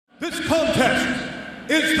contest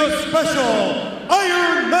is the special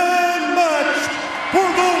Iron Man match for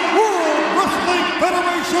the World Wrestling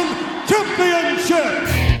Federation Championship.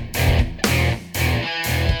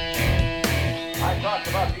 I talked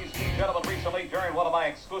about these two gentlemen recently during one of my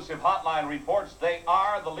exclusive hotline reports. They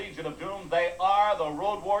are the Legion of Doom. They are the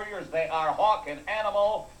Road Warriors. They are Hawk and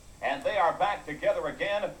Animal. And they are back together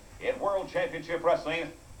again in World Championship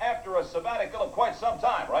Wrestling after a sabbatical of quite some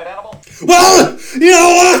time. Right, Animal? Well, you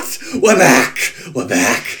know what? We're back. We're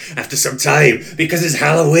back after some time because it's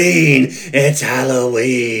Halloween. It's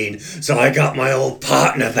Halloween. So I got my old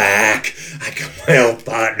partner back. I got my old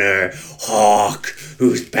partner, Hawk,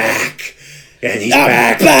 who's back. And he's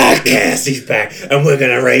back. Yes, he's back. And we're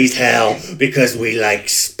going to raise hell because we like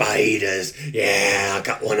spiders. Yeah, I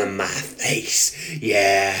got one on my face.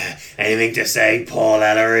 Yeah. Anything to say, Paul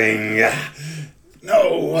Ellering?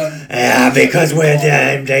 No. Yeah, because we're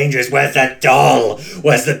damn dangerous. Where's that doll?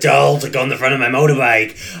 Where's the doll to go on the front of my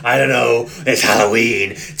motorbike? I don't know. It's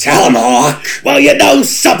Halloween. Tell him, Hawk. Well, you know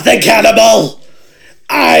something, Cannibal?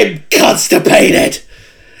 I'm constipated.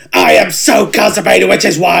 I am so constipated, which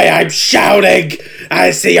is why I'm shouting.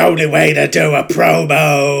 It's the only way to do a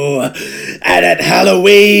promo. And at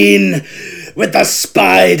Halloween, with the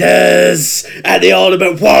spiders and the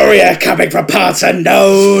Ultimate Warrior coming from parts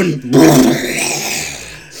unknown.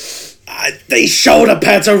 These shoulder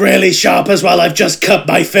pads are really sharp as well. I've just cut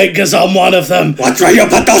my fingers on one of them. What's wrong? You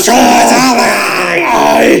put those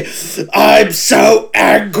I'm so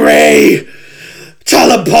angry.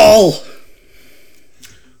 Tell him, Paul.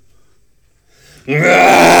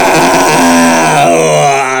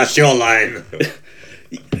 Shoreline.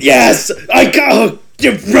 Yes, I got. Oh,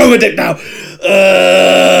 you've ruined it now.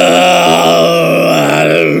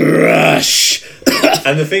 Rush.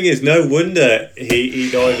 And the thing is, no wonder he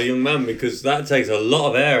died a young man, because that takes a lot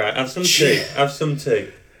of air out. Have some tea. Have some tea.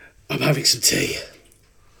 I'm having some tea.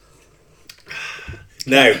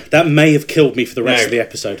 Now, That may have killed me for the rest of the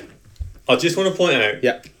episode. I just want to point out,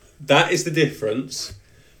 Yeah. that is the difference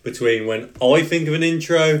between when I think of an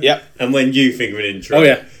intro Yep. and when you think of an intro. Oh,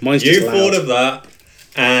 yeah. Mine's You just loud. thought of that,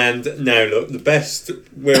 and now look, the best,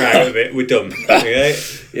 we're out of it, we're done. Okay?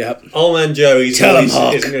 Yeah. Old Man Joey's Tell him, voice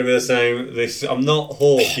Hawk. isn't going to be the same. I'm not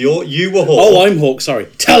Hawk. You were Hawk. Oh, I'm Hawk. Sorry.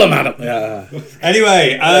 Tell him, Adam. Yeah.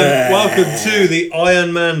 Anyway, welcome to the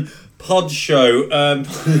Iron Man Pod Show.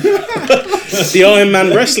 The Iron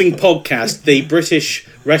Man Wrestling Podcast, the British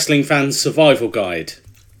Wrestling Fans Survival Guide.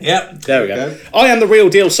 Yep. There we go. I am the real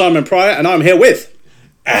deal Simon Pryor, and I'm here with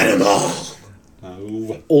Animal.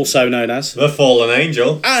 also known as The Fallen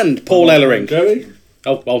Angel. and Paul Ellering. Joey?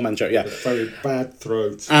 Oh, Old Man Joe, yeah. Very bad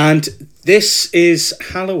throat. And this is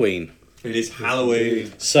Halloween. It is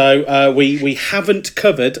Halloween. So we haven't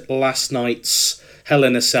covered last night's Hell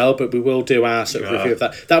in a Cell, but we will do our sort of review of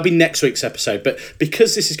that. That'll be next week's episode. But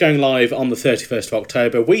because this is going live on the 31st of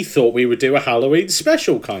October, we thought we would do a Halloween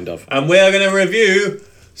special, kind of. And we are going to review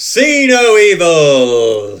See No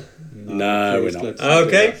Evil. No, we're not.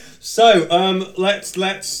 Okay. So,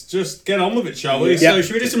 let's just get on with it, shall we? Yeah. So,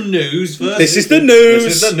 should we do some news first? This is the news.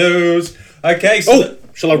 This is the news. Okay, so... Oh,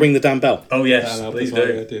 shall I ring the damn bell? Oh, yes, No, please before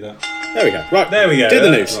do. I do that. There we go. Right, There we go. Do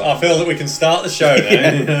the news. I feel that we can start the show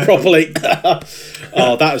now. properly.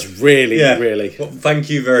 Oh, that was really, Yeah. really. Well, thank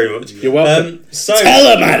you very much. You're welcome. So,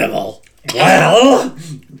 Tell him, Animal. well...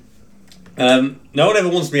 no one ever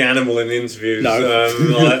wants to be Animal in the interviews. No.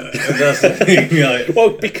 That's the thing. Like,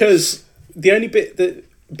 Well, because the only bit that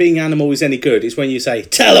being Animal is any good is when you say,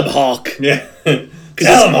 "Tell him, Hawk." yeah.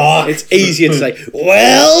 Tell him, Hawk. It's easier to say,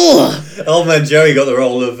 "Well." Old Man Joey got the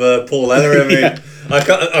role of Paul Ellering. I mean, Yeah. I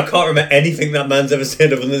can't remember anything that man's ever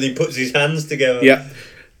said other than he puts his hands together. Yeah.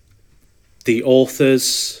 The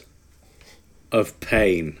authors of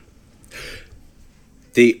pain.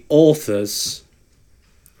 The authors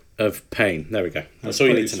of pain. There we go. That's all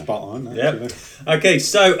you need to know. Spot on. Yep. Okay,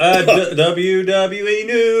 so WWE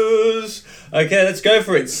news. Okay, let's go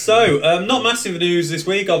for it. So, not massive news this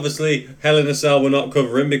week. Obviously, Hell in a Cell we're not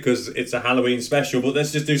covering because it's a Halloween special. But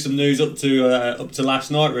let's just do some news up to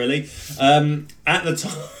last night, really. At the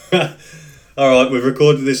time. All right, we've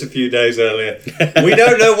recorded this a few days earlier. We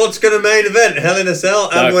don't know what's going to main event Hell in a Cell,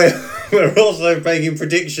 and we're also making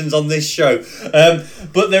predictions on this show.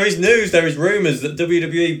 But there is news, there is rumours that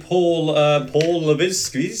WWE Paul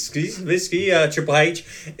Levitsky, Triple H,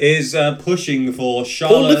 is pushing for Paul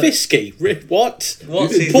Charlotte. Levisky. What?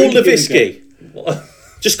 What's his Paul name? Levisky.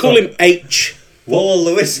 Just call him H. Paul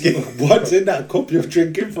Lewisky. What's in that cup you're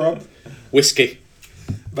drinking from? Whiskey.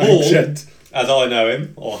 Paul, Shit. as I know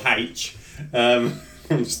him, or H.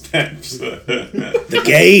 from steps. The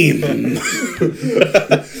game.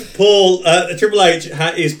 Paul, Triple H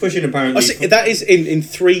is pushing apparently. I see, that is in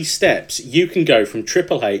 3 steps. You can go from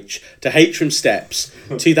Triple H to H from Steps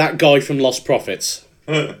to that guy from Lost Prophets.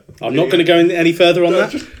 I'm not going to go any further on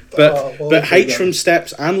that. But H from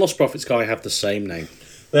Steps and Lost Prophets guy have the same name.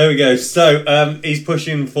 There we go. So he's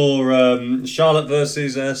pushing for Charlotte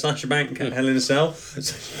versus Sasha Banks at Hell in a Cell.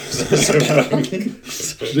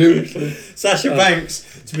 Sasha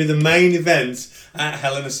Banks to be the main event at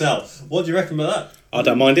Hell in a Cell. What do you reckon about that? I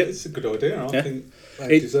don't mind it. It's a good idea. I think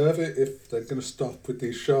they deserve it if they're going to stop with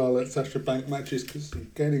these Charlotte Sasha Banks matches, because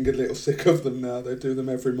I'm getting a little sick of them now. They do them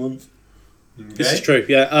every month. Okay. This is true.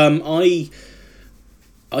 Yeah.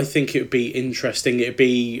 I think it would be interesting. It'd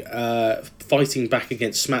be fighting back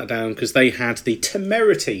against SmackDown, because they had the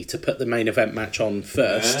temerity to put the main event match on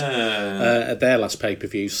first at their last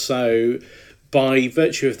pay-per-view. So, by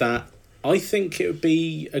virtue of that, I think it would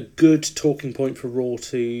be a good talking point for Raw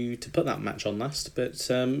to put that match on last. But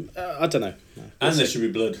I don't know. And there should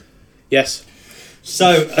be blood. Yes.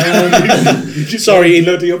 So, sorry.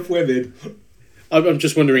 Bloody up women. I'm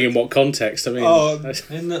just wondering in what context. I mean,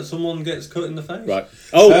 isn't that someone gets cut in the face? right.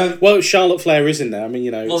 Oh, well, Charlotte Flair is in there. I mean,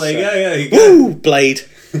 you know. Well, there you go. Yeah, you go. Woo! Blade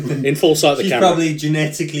in full sight of the She's camera. probably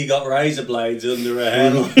genetically got razor blades under her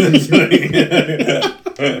hairline.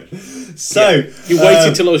 So You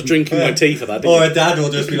waited till I was drinking my tea for that, didn't or you? her dad will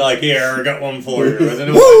just be like, "Here, I got one for you." I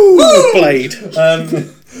don't know. Woo! Blade.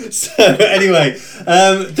 So anyway,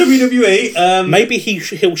 WWE. Maybe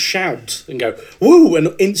he'll shout and go, woo,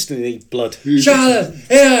 and instantly blood. Charlotte,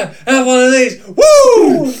 here, have one of these.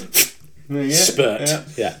 Woo! Yeah, Spurt.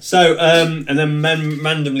 Yeah. So, and then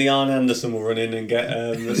randomly Arn Anderson will run in and get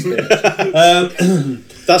the spear.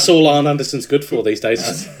 That's all Arn Anderson's good for these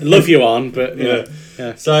days. Love you, Arn, but you know,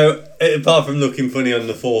 yeah. So, apart from looking funny on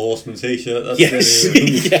the Four Horsemen t-shirt, that's Yes.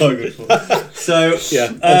 really he's quite good for. So,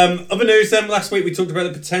 Yeah. other news then, last week we talked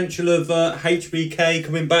about the potential of HBK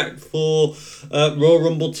coming back for Royal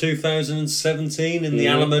Rumble 2017 in the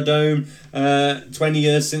Alamo Dome. 20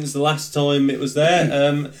 years since the last time it was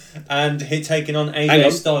there. And he taking on Hang AJ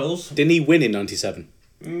on. Styles. Didn't he win in 97?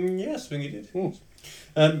 Yes, I think he did.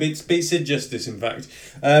 Beat Sid Justice, in fact.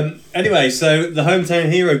 Anyway, so the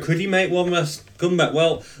hometown hero, could he make one last comeback?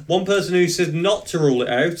 Well, one person who said not to rule it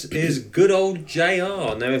out is good old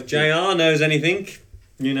JR. Now, if JR knows anything,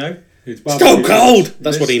 you know. Stone Cold!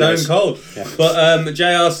 That's what he Stone knows. Cold. Yeah. But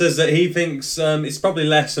JR says that he thinks it's probably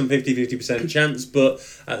less than 50% chance, but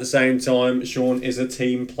at the same time, Sean is a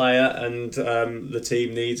team player and the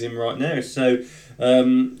team needs him right now. So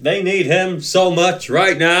they need him so much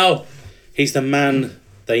right now. He's the man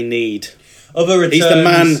they need. Other returns, He's the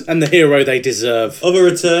man and the hero they deserve. Other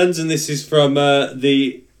returns, and this is from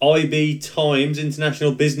the IB Times,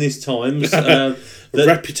 International Business Times.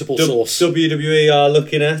 Reputable source. WWE are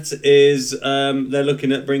looking at is they're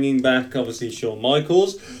looking at bringing back obviously Shawn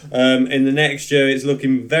Michaels. In the next year, it's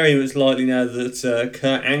looking very much likely now that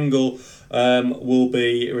Kurt Angle will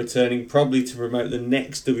be returning, probably to promote the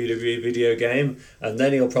next WWE video game, and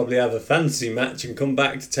then he'll probably have a fantasy match and come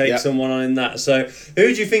back to take someone on in that. So,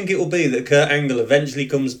 who do you think it will be that Kurt Angle eventually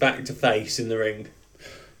comes back to face in the ring?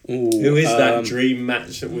 Ooh, Who is that dream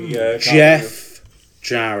match that we Jeff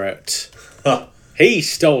Jarrett. Huh. He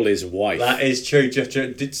stole his wife. That is true. Jeff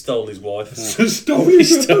Jarrett did stole his wife.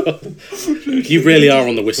 You really are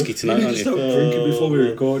on the whiskey tonight, aren't Stop you? drinking before we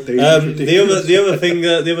record. The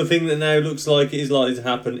other thing that now looks like it is likely to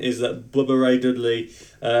happen is that Bubba Ray Dudley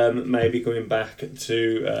may be coming back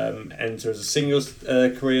to enter as a singles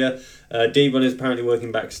career. D-Von is apparently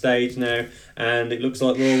working backstage now, and it looks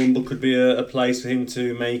like Royal Rumble could be a place for him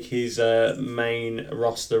to make his main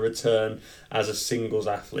roster return as a singles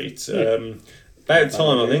athlete. About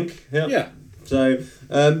time, I think. Yeah. So,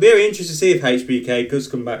 very interested to see if HBK does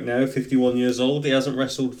come back now, 51 years old. He hasn't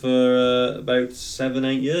wrestled for about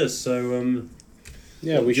 7-8 years, so...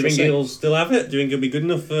 Yeah, do we you shall think see. he'll still have it? Do you think he'll be good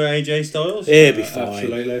enough for AJ Styles? He'll be fine.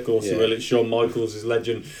 Absolutely. Of course he will. It's Shawn Michaels, his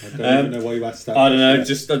legend. I don't even know why you asked that. I don't know. Yeah. I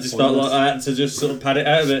just felt like I had to just sort of pad it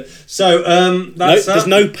out a bit. So There's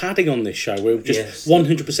no padding on this show. We're just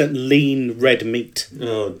 100% lean red meat.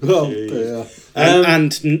 Oh, Oh, jeez. dear.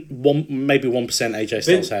 And maybe 1% AJ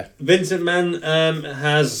Styles hair. Vincent Mann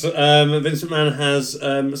has said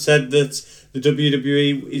that the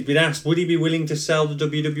WWE, he's been asked, would he be willing to sell the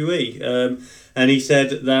WWE? And he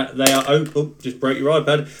said that they are open. Just broke your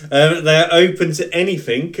iPad. They are open to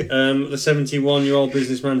anything. The 71-year-old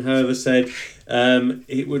businessman, however, said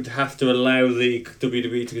it would have to allow the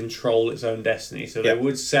WWE to control its own destiny. So they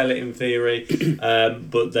would sell it in theory,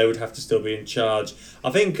 but they would have to still be in charge.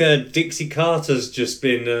 I think Dixie Carter's just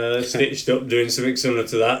been stitched up doing something similar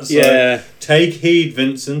to that. So take heed,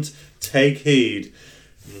 Vincent. Take heed.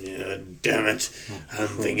 Yeah, damn it. I'm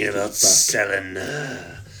thinking about selling.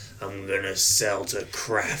 I'm gonna sell to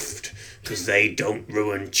Kraft because they don't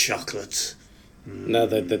ruin chocolate. No,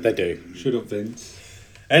 they do. Shut up, Vince.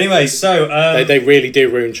 Anyway, so They really do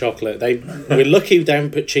ruin chocolate. We're lucky they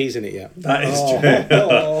haven't put cheese in it yet. that is true.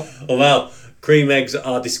 Oh, well, cream eggs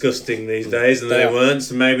are disgusting these days, and they weren't.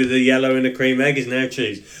 So maybe the yellow in a cream egg is now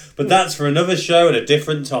cheese. But that's for another show at a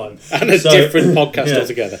different time And a different podcast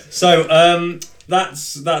altogether. So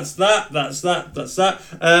that's that.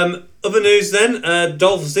 Other news then.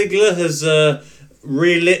 Dolph Ziggler has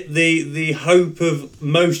relit the hope of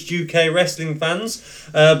most UK wrestling fans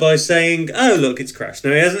by saying, "Oh look, it's crashed."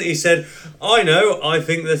 No, he hasn't. He said, "I know. I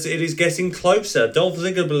think that it is getting closer." Dolph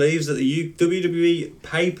Ziggler believes that the WWE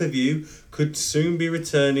pay-per-view could soon be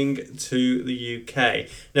returning to the UK.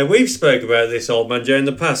 Now we've spoke about this, old man Joe, in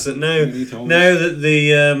the past. That now that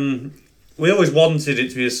the we always wanted it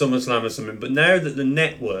to be a SummerSlam or something, but now that the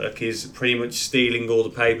network is pretty much stealing all the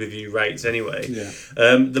pay-per-view rates anyway,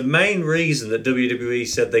 the main reason that WWE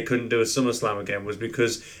said they couldn't do a SummerSlam again was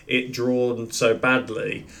because it drawn so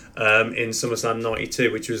badly in SummerSlam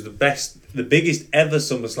 92, which was the biggest ever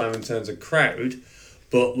SummerSlam in terms of crowd,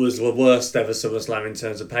 but was the worst ever SummerSlam in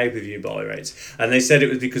terms of pay-per-view buy rates. And they said it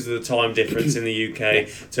was because of the time difference in the UK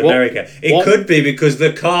to America. It could be because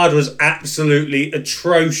the card was absolutely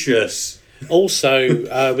atrocious.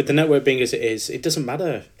 Also, with the network being as it is, it doesn't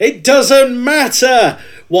matter. It doesn't matter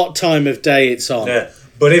what time of day it's on. Yeah.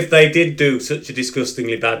 But if they did do such a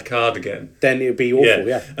disgustingly bad card again, then it would be awful,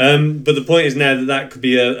 But the point is now that could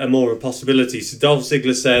be a more of a possibility. So Dolph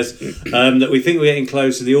Ziggler says that we think we're getting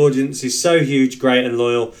closer. The audience is so huge, great and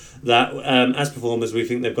loyal that as performers we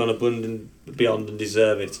think they've gone above and beyond and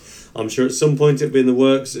deserve it. I'm sure at some point it'll be in the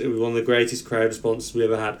works. It'll be one of the greatest crowd responses we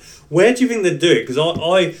ever had. Where do you think they'd do it? Because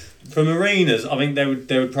I from arenas, I think they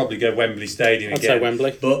would probably go Wembley Stadium again. I'd say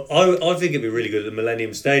Wembley. But I think it'd be really good at the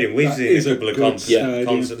Millennium Stadium. We've seen a couple of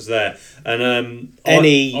concerts there. And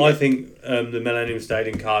I think the Millennium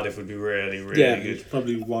Stadium Cardiff would be really, really good.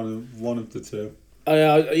 Probably one of the two.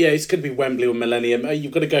 It's going to be Wembley or Millennium.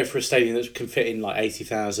 You've got to go for a stadium that can fit in like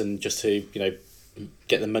 80,000 just to,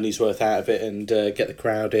 get the money's worth out of it and get the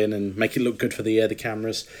crowd in and make it look good for the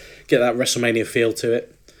cameras. Get that WrestleMania feel to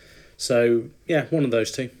it. So, one of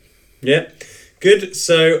those two. Yeah, good.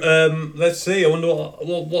 So, let's see. I wonder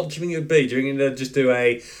what do you think it would be? Do you think they'd just do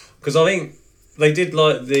a... Because I think they did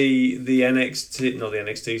like the NXT... Not the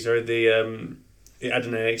NXT, sorry. It had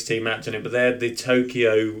an NXT match in it, but they had the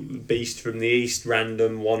Tokyo Beast from the East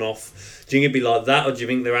random one-off. Do you think it'd be like that, or do you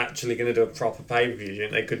think they're actually going to do a proper pay-per-view? Do you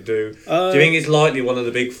think they could do... do you think it's likely one of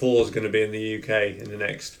the big four is going to be in the UK in the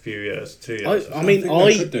next few years, 2 years?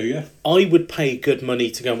 I would pay good money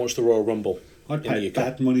to go and watch the Royal Rumble. I'd pay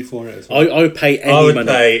bad money for it as well. I would pay any money.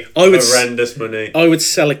 Pay horrendous money. I would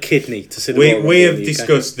sell a kidney to see the Royal Rumble. We have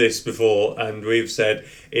discussed this before, and we've said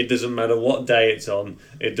it doesn't matter what day it's on,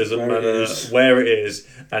 it doesn't matter where it is,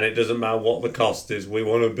 and it doesn't matter what the cost is. We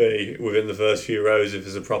want to be within the first few rows if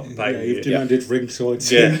there's a proper pay-per-view. You've demanded ringside.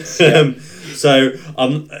 Yeah. So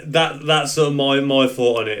that's sort of my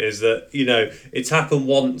thought on it is that it's happened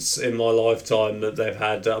once in my lifetime that they've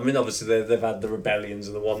had. I mean, obviously they've had the rebellions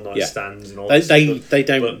and the one night stands and all. They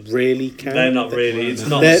don't really count. They're not really. It's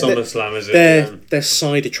not SummerSlam, is it? They're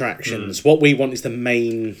side attractions. What we want is the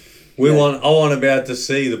main. I want to be able to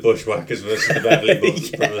see the Bushwhackers versus the Beverly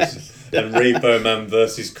Brothers and Repo Man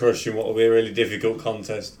versus Crush in what will be a really difficult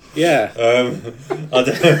contest. Yeah. I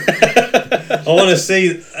want to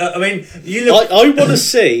see. I mean, you look. I want to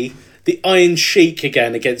see the Iron Sheik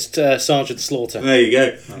again against Sergeant Slaughter. There you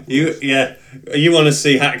go. You want to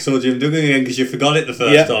see Hacksaw Jim Duggan again because you forgot it the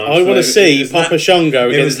first time. I want to see Papa Shango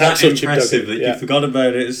against Hacksaw Jim Duggan. It was that impressive that you forgot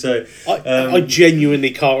about it. So I genuinely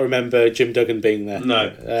can't remember Jim Duggan being there. No.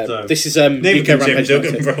 This is neither can Jim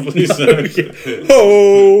Duggan probably.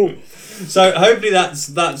 So hopefully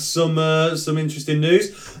that's some interesting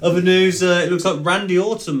news. Other news, it looks like Randy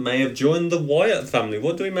Orton may have joined the Wyatt family.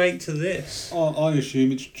 What do we make to this? I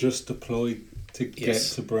assume it's just a ploy to get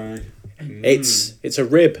to Bray. It's a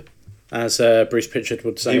rib, as Bruce Pritchard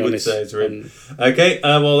would say. He would say it's a rib. Okay,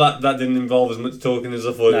 well that didn't involve as much talking as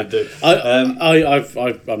I thought it would do.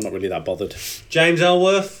 I'm not really that bothered. James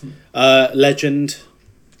Ellsworth, legend.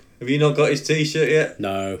 Have you not got his T-shirt yet?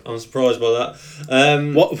 No. I'm surprised by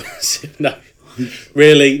that. What? No.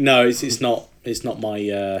 Really? No. It's not. It's not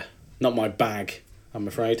my bag. I'm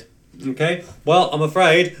afraid. Okay, well, I'm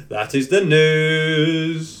afraid that is the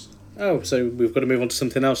news. Oh, so we've got to move on to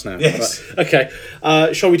something else now. Yes. Right.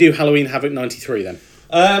 Okay. Shall we do Halloween Havoc 93 then?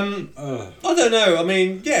 I don't know. I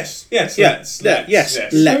mean, yes, let's.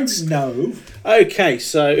 Let's. No. Okay,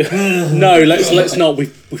 so no, let's not.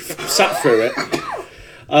 We've sat through it.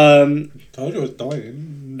 Told you I was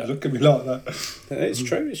dying. Look at me like that. It's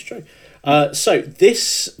true. So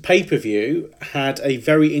this pay-per-view had a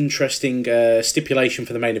very interesting stipulation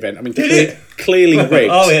for the main event. I mean, clearly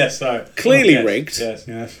rigged. Oh yes, sorry. Clearly yes, rigged.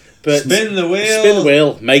 Yes. But Spin the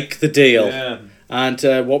wheel. Make the deal. Yeah.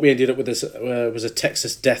 And what we ended up with was a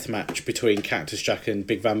Texas death match between Cactus Jack and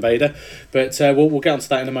Big Van Vader. But we'll get onto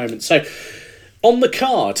that in a moment. So, on the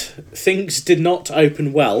card, things did not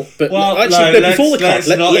open well. But before the card, let's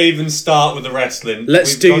not even start with the wrestling.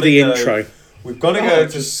 Let's do the intro. We've got to go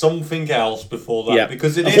to something else before that,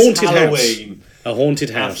 because it is haunted Halloween. A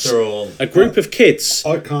haunted house. After all. A group of kids.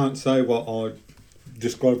 I can't say what I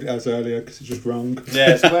described it as earlier because it's just wrong.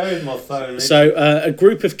 Yes, where is my phone? So a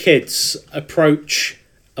group of kids approach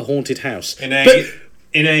a haunted house in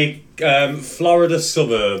a Florida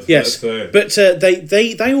suburb. Yes, but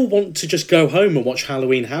they all want to just go home and watch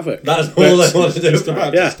Halloween Havoc. That's all they want to do. Just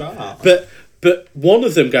about to start. But one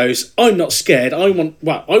of them goes, "I'm not scared. I want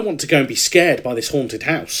to go and be scared by this haunted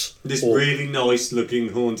house. This really nice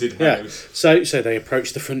looking haunted house." So they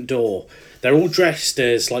approach the front door. They're all dressed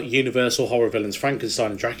as like Universal horror villains, Frankenstein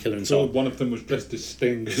and Dracula and so on. One of them was dressed as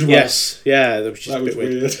Sting as well. Yes, that was just that a bit was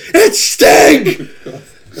weird. It's Sting!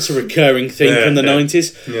 That's a recurring theme from the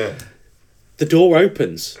 90s. Yeah. The door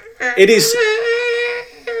opens. It is...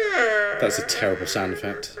 That's a terrible sound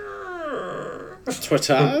effect.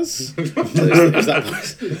 Twitters? Is that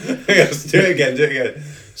what? Yes, do it again.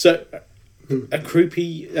 So... A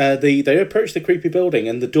creepy... they approach the creepy building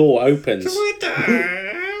and the door opens.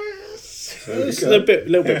 It's a little bit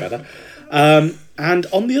better. And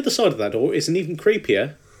on the other side of that door is an even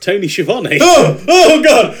creepier Tony Schiavone. Oh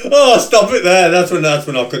God! Oh, stop it there. That's when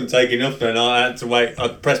I couldn't take enough. Then I had to wait. I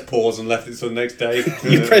pressed pause and left it till the next day.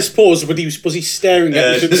 You pressed pause, but was he staring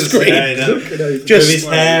at the screen? Just with his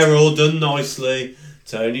hair all done nicely.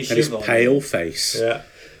 Tony Schiavone. And his pale face. Yeah.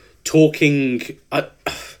 Talking.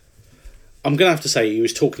 I'm going to have to say he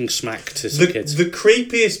was talking smack to some kids. The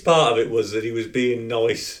creepiest part of it was that he was being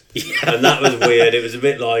nice. Yeah. And that was weird. It was a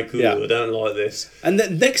bit like, I don't like this. And the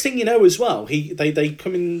next thing you know as well, they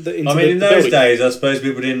come in into in those days, I suppose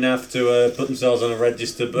people didn't have to put themselves on a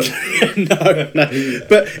register, but... no.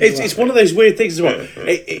 But it's one of those weird things as well.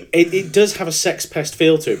 It does have a sex pest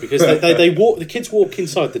feel to it, because the kids walk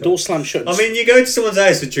inside, the door slams shut. I mean, you go to someone's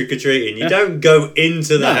house for trick-or-treating, you don't go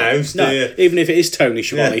into the house, do you? Even if it is Tony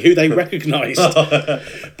Schiavone, who they recognised. But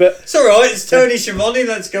it's alright, it's Tony Schiavone,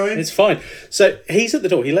 let's go in. It's fine. So he's at the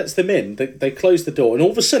door, he lets them in, they close the door, and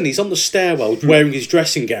all of a sudden he's on the stairwell wearing his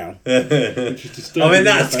dressing gown. That's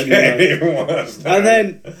scary.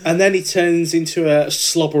 And then he turns into a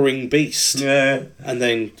slobbering beast. Yeah. And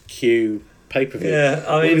then cue pay-per-view. Yeah,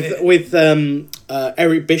 I mean... With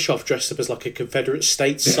Eric Bischoff dressed up as like a Confederate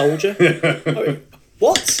States soldier.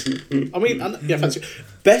 What? I mean, fancy.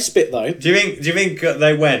 Best bit though. Do you think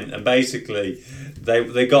they went and basically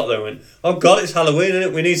they got there and went, oh God, it's Halloween, isn't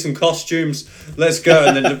it? We need some costumes. Let's go.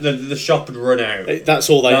 And then the shop had run out. That's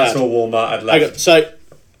all they had. That's all Walmart had left.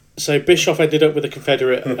 So Bischoff ended up with a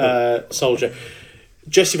Confederate soldier.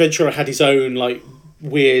 Jesse Ventura had his own like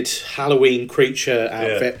weird Halloween creature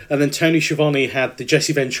outfit, and then Tony Schiavone had the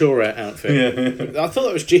Jesse Ventura outfit. Yeah. I thought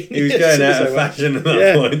that was genius. He was going out of fashion at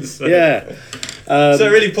that point. So. Yeah. So it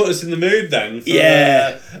really put us in the mood then.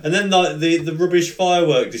 And then the rubbish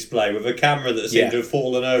firework display with a camera that seemed to have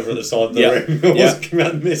fallen over at the side of the ring. Was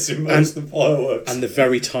missing most of the fireworks. And the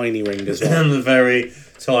very tiny ring as well. And the very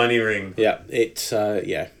tiny ring. Yeah,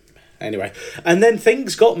 Anyway, and then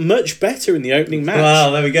things got much better in the opening match. Wow,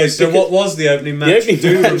 there we go. So what was the opening match?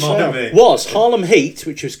 Remind me. Was Harlem Heat,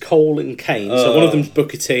 which was Cole and Kane. So one of them's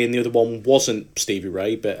Booker T and the other one wasn't Stevie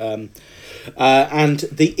Ray, but and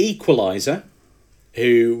the Equalizer,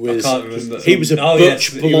 who was he was a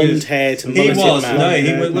butch blonde-haired mulleted man.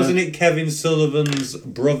 He wasn't it Kevin Sullivan's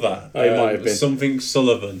brother? Oh, he might have been something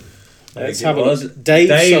Sullivan. Let's have a look.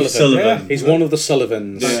 Dave Sullivan. He's one of the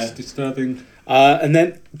Sullivans. Yeah, disturbing. And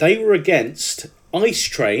then they were against Ice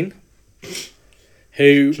Train,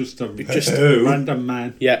 who just a random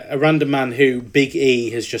man. Yeah, a random man who Big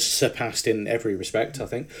E has just surpassed in every respect, I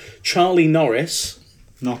think. Charlie Norris.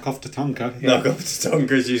 Knock off the Tonka. Knock off the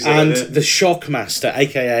Tonka, as you said. And the Shockmaster,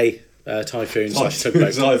 a.k.a. Typhoon /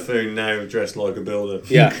 Tugboat. Typhoon now dressed like a builder.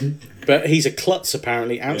 Yeah, but he's a klutz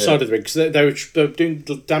apparently outside of the ring because they were doing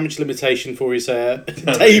damage limitation for his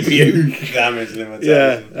debut. Damage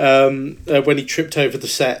limitation. Yeah, when he tripped over the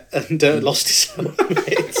set and lost his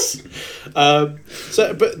helmet.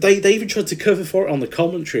 But they even tried to cover for it on the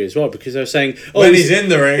commentary as well because they were saying when he's in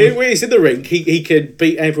the ring, when he's in the ring, he could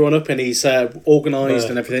beat everyone up and he's organised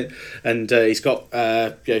and everything, and he's got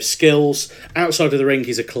skills. Outside of the ring,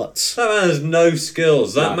 he's a klutz. That man has no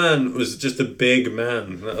skills. That man was just a big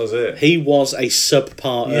man. That was it. He was a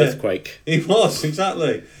subpar Earthquake. He was,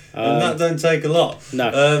 exactly. And that don't take a lot.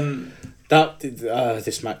 No.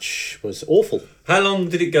 This match was awful. How long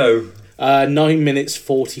did it go? 9 minutes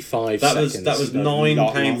 45 seconds. That was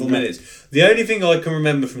 9 painful minutes. The only thing I can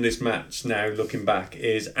remember from this match now, looking back,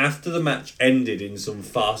 is after the match ended in some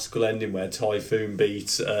farcical ending where Typhoon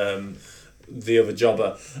beat the other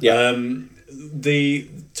jobber. Yeah. The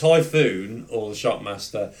Typhoon, or the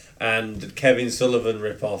Shockmaster, and Kevin Sullivan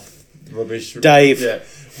rip-off rubbish. Dave. Yeah,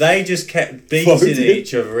 they just kept beating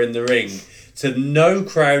each other in the ring to no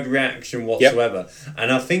crowd reaction whatsoever. Yep.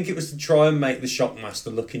 And I think it was to try and make the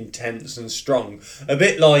Shockmaster look intense and strong. A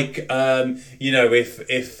bit like,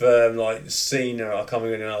 if like Cena, I can't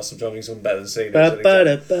remember anyone else, I'm driving someone better than Cena.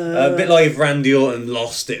 A bit like if Randy Orton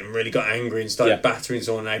lost it and really got angry and started battering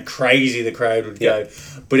someone and how crazy the crowd would go.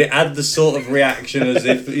 But it had the sort of reaction as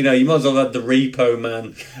if, you might as well have had the Repo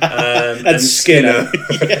Man and Skinner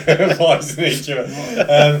fighting each other.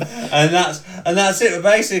 And that's it,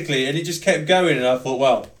 basically. And it just kept going, and I thought,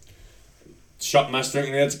 well, Shockmaster ain't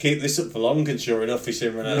going to have to keep this up for long, and sure enough, he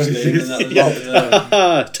soon ran out of steam. And that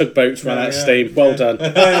was Tugboats ran out of steam. Well done.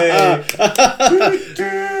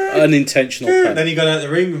 Unintentional pen. Then he got out of the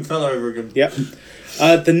ring and fell over again. Yep.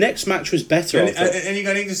 The next match was better. Any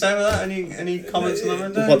got anything to say about that? Any comments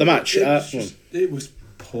on that? What, the match? It was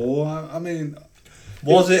poor. I mean,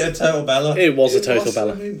 was it a total Bella? It was a total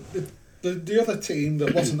Bella. I mean, the other team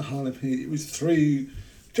that wasn't Harlem Heat, it was 3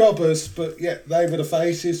 jobbers, but yet they were the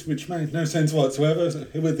faces, which made no sense whatsoever. So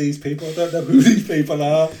who are these people? I don't know who these people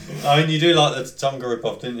are. I mean, you do like the Tonga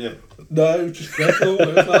rip-off, didn't you? No, just Greco.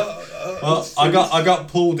 Well, I got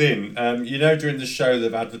pulled in. During the show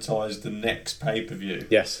they've advertised the next pay-per-view.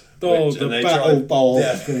 Yes. The Battle Bowl.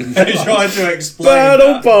 Yeah. They tried to explain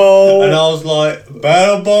Battle Bowl, and I was like,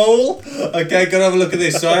 Battle Bowl? Okay, gotta have a look at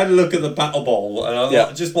this. So I had a look at the Battle Bowl, and I was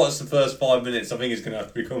like, just watch the first 5 minutes. I think it's going to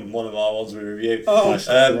have to become one of our ones we review.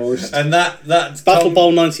 And that Battle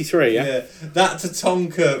Bowl 93, yeah, that's a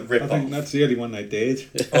Tonka rip-off. I think that's the only one they did.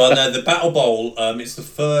 Well, no, the Battle Bowl. It's the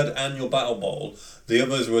 3rd annual Battle Bowl. The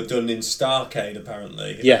others were done in Starcade,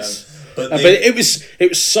 apparently. Yes. But it was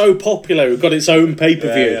so popular. It got its own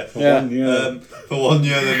pay-per-view. For 1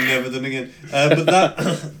 year, they've never done again. But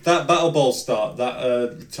that Battle Bowl start,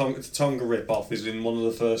 that Tonga rip-off, is in one of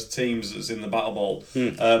the first teams that's in the Battle Bowl.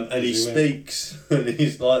 And he speaks, and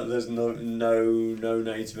he's like, there's no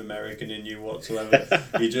Native American in you whatsoever.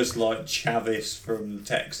 You're just like Chavis from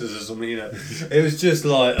Texas or something, It was just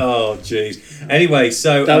like, oh, jeez. Anyway,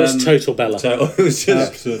 so... That was total Bella. So it was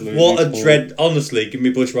just... Absolutely. What a dread... Honestly, give me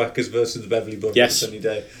Bushwhackers versus the Beverly Buggers any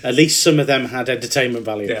day. At least some of them had entertainment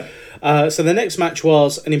value. Yeah. So the next match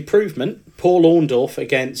was an improvement. Paul Orndorff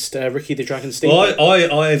against Ricky the Dragon Steamboat.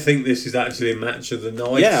 Well, I think this is actually a match of the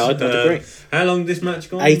night. Yeah, I'd agree. How long did this match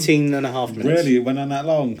go on? 18 and a half minutes. Really? It went on that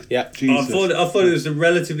long? Yeah. Jesus. I thought it was a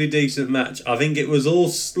relatively decent match. I think it was all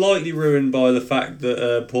slightly ruined by the fact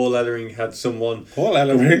that Paul Ellering had someone... Paul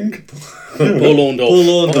Ellering? Paul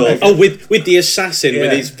Orndorff. Oh, with the assassin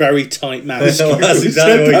with his very tight mask. That's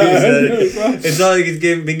exactly what you said. It's like he's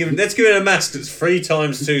been given... Let's give him a mask that's 3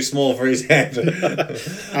 times too small for his head.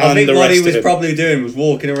 I think what he was probably doing was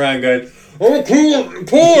walking around going, "Oh,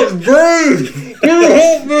 Paul, brave!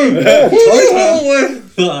 Help me!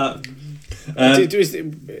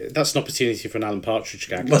 That's an opportunity for an Alan Partridge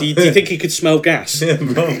gag. Do you think he could smell gas? But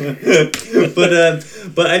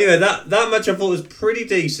anyway, that match I thought was pretty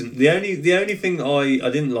decent. The only thing I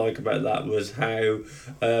didn't like about that was how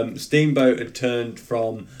Steamboat had turned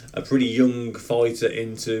from a pretty young fighter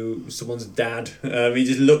into someone's dad. He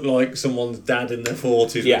just looked like someone's dad in their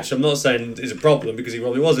 40s, which I'm not saying is a problem because he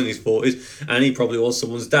probably was in his 40s and he probably was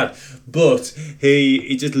someone's dad. But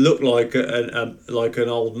he just looked like an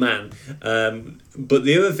old man. But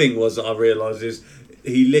the other thing was that I realised is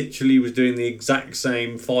he literally was doing the exact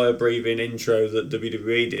same fire-breathing intro that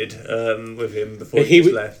WWE did with him before he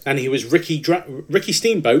left. And he was Ricky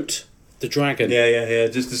Steamboat The dragon. Yeah.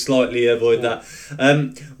 Just to slightly avoid that.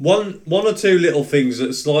 One or two little things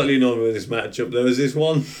that slightly annoyed me with this matchup. There was this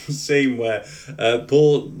one scene where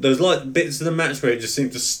Paul. There was like bits of the match where it just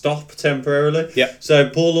seemed to stop temporarily. Yeah. So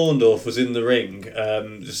Paul Orndorff was in the ring,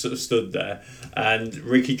 just sort of stood there, and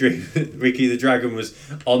Ricky the Dragon was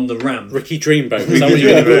on the ramp. Ricky Dreamboat. Is that what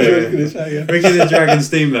you're going to call it? Ricky the Dragon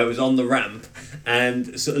Steamboat was on the ramp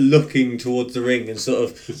and sort of looking towards the ring and sort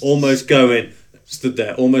of almost going. Stood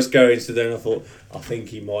there, and I thought, I think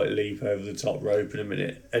he might leap over the top rope in a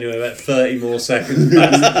minute. Anyway, about 30 more seconds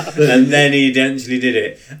passed, and then he eventually did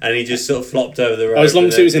it, and he just sort of flopped over the rope. As long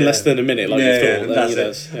as it was in less than a minute, like you thought. That's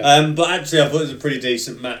it. it. Yeah. But actually, I thought it was a pretty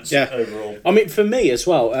decent match overall. I mean, for me as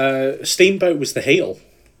well, Steamboat was the heel.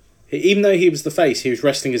 Even though he was the face, he was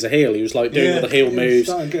wrestling as a heel. He was like doing all the heel He moves.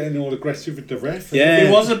 started getting all aggressive with the ref. Yeah. It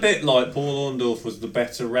was a bit like Paul Orndorff was the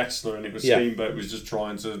better wrestler, and it was Steamboat was just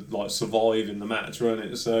trying to like survive in the match,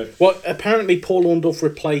 wasn't it? So, well, apparently Paul Orndorff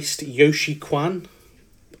replaced Yoshi Kwan.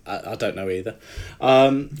 I don't know either.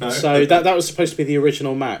 So that was supposed to be the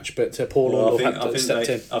original match, but Paul Orndorff had stepped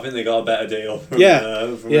in. I think they got a better deal. From,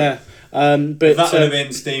 But if that would have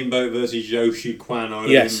been Steamboat versus Yoshi Kwan, I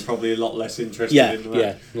would have been probably a lot less interested in the match.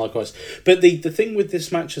 Yeah, likewise. But the thing with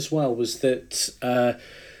this match as well was that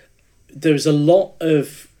there was a lot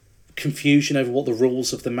of confusion over what the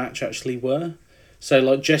rules of the match actually were. So,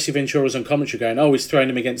 like, Jesse Ventura was on commentary going, "Oh, he's thrown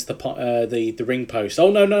him against the ring post.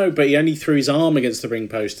 Oh, no, but he only threw his arm against the ring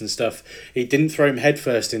post and stuff. He didn't throw him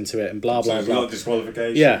headfirst into it and blah, blah, blah." Not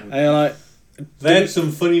disqualification. Yeah, and you're like... They had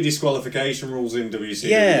some funny disqualification rules in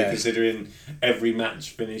WCW, considering every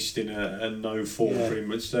match finished in a no fall pretty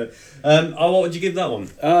much. So, what would you give that one?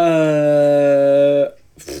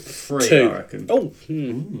 3, 2. I reckon. Oh,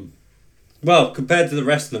 Well, compared to the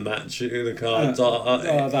rest of the match, the cards,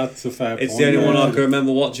 That's a fair point. it's the only one I can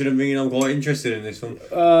remember watching and being I'm quite interested in this one.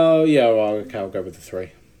 yeah, well, okay, I'll go with the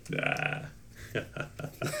 3. Nah.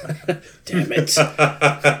 Damn it.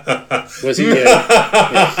 Was it you?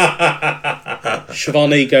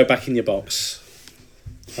 Shivani, go back in your box.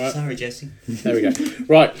 Right. Sorry, Jesse. There we go.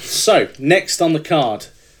 Right, so, next on the card,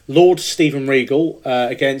 Lord Steven Regal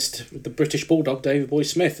against the British Bulldog, David Boy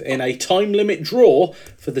Smith, in a time limit draw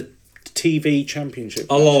for the TV Championship.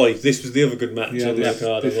 I lie. This was the other good match on the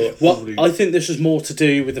card. I thought. Well, I think this was more to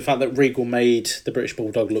do with the fact that Regal made the British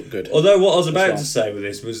Bulldog look good. Although what I was about to say with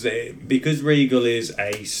this was that because Regal is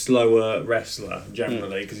a slower wrestler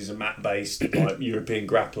generally, because he's a mat-based like European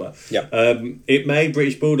grappler, it made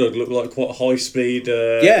British Bulldog look like quite a high-speed,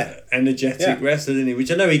 energetic wrestler, didn't he?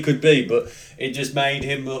 Which I know he could be, but it just made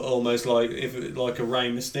him look almost like a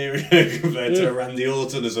Rey Mysterio compared to a Randy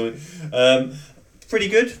Orton or something. Pretty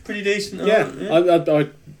good, pretty decent. I'd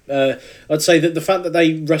say that the fact that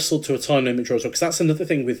they wrestled to a time limit draw as well, because that's another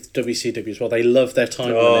thing with WCW as well. They love their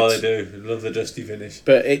time limits. Oh, they do. They love the dusty finish.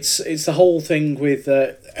 But it's the whole thing with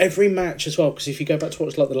every match as well. Because if you go back to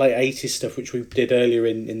what's like the late '80s stuff, which we did earlier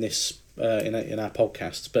in this in our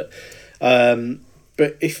podcasts, but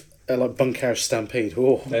if like Bunkhouse Stampede,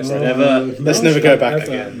 let's never go back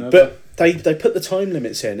again. But they put the time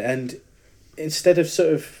limits in, and instead of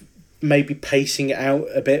sort of maybe pacing it out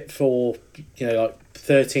a bit for like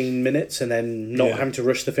 13 minutes and then not having to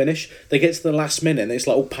rush the finish, they get to the last minute and it's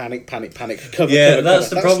like panic, cover. That's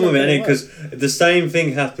the problem with it, because the same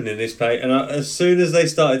thing happened in this play, and as soon as they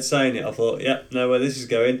started saying it I thought no where this is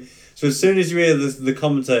going. So as soon as you hear the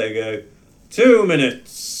commentator go 2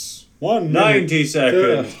 minutes 90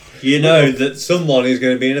 seconds, you know that someone is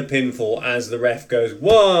going to be in a pinfall as the ref goes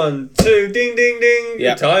 1, 2, ding ding ding,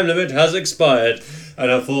 the time limit has expired. And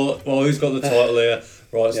I thought, well, who's got the title here?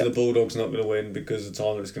 Right, so the Bulldog's not going to win because the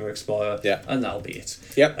time limit's going to expire. Yeah. And that'll be it.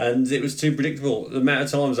 Yep. And it was too predictable. The amount of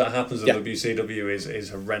times that happens at WCW is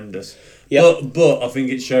horrendous. Yep. But I think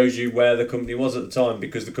it shows you where the company was at the time,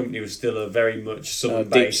 because the company was still a very much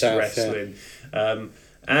Southern-based wrestling. And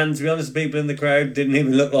to be honest, the people in the crowd didn't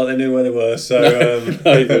even look like they knew where they were. So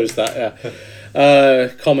no, there was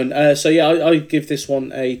that, common. I give this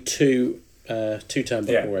one a 2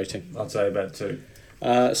 turnbuckle rating. I'd say about 2.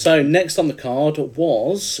 So next on the card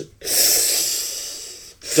was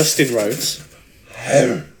Dustin Rhodes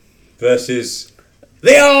versus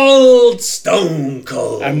the old Stone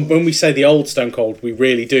Cold. And when we say the old Stone Cold, we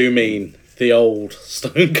really do mean the old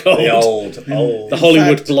Stone Cold. The old. The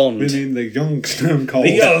Hollywood blonde. We mean the young Stone Cold.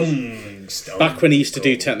 The young Stone Back when he used to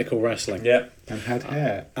do technical wrestling. Yeah. And had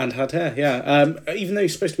hair. Even though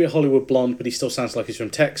he's supposed to be a Hollywood blonde, but he still sounds like he's from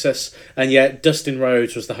Texas. And yet Dustin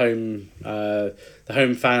Rhodes was the home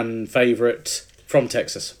fan favourite from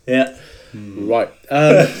Texas. Yeah. Right.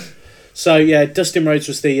 Dustin Rhodes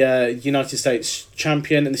was the United States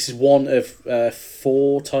champion, and this is one of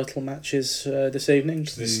 4 title matches this evening.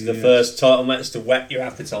 This is the first title match to whet your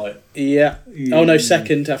appetite. Yeah. Oh no,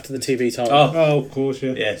 second after the TV title. Oh, of course,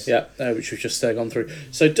 yeah. Yes. Yeah, which we've just gone through.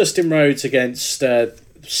 So Dustin Rhodes against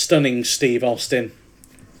stunning Steve Austin.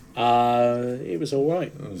 It was all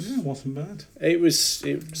right. Yeah, it wasn't bad. It was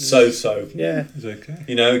So. yeah. It was okay.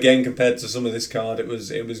 You know, again, compared to some of this card, it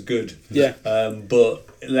was good. Yeah. But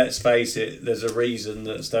let's face it, there's a reason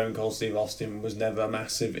that Stone Cold Steve Austin was never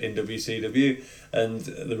massive in WCW, and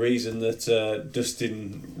the reason that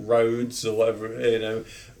Dustin Rhodes or whatever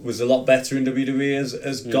was a lot better in WWE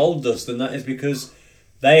as Goldust, and that is because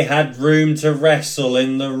they had room to wrestle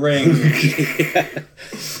in the ring.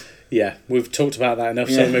 Yeah, we've talked about that enough,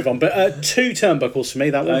 so we'll move on. But 2 turnbuckles for me,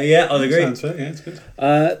 that one. Yeah, I'd agree. Sounds fair, yeah, it's good.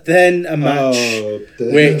 Then a match dear.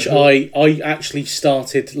 which I actually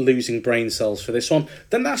started losing brain cells for this one.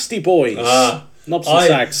 The Nasty Boys. Knobs and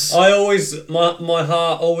Sags. I always my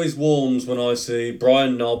heart always warms when I see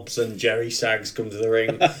Brian Knobs and Jerry Sags come to the ring,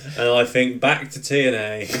 and I think back to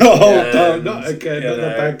TNA. No, not again, not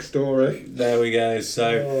the backstory. There we go.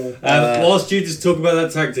 So, whilst you just talk about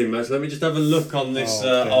that tag team match, let me just have a look on this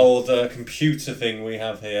old computer thing we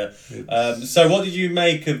have here. So, what did you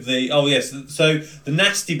make of the? Oh yes, so the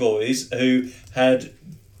Nasty Boys who had.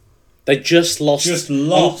 They just lost. On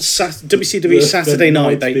WCW Saturday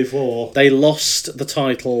night. They lost the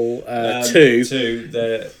title to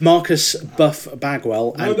the Marcus Buff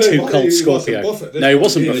Bagwell and Too Cold Scorpio. No, he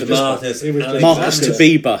wasn't Buff at this point. It was Marcus to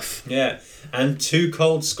be Buff. Yeah, and Too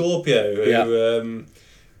Cold Scorpio who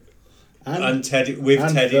and Teddy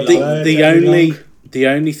Teddy Long. The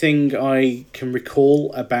only thing I can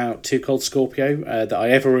recall about Too Cold Scorpio that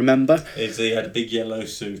I ever remember is he had a big yellow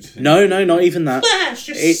suit. No, not even that. Flash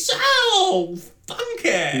is so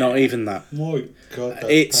funky. Not even that. My God,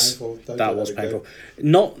 that's painful. That was painful.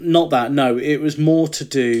 Not that. No, it was more to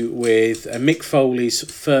do with Mick Foley's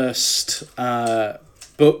first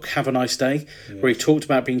book, Have a Nice Day, where he talked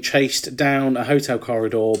about being chased down a hotel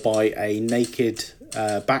corridor by a naked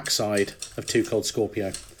backside of Too Cold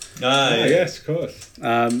Scorpio. Yes, of course.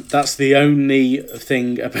 That's the only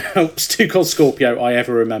thing about Too Cold Scorpio I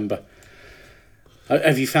ever remember.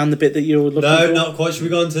 Have you found the bit that you were looking for? No, not quite. Should we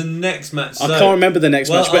go on to the next match? I can't remember the next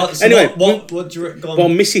match. But so anyway, what do you reckon? Well,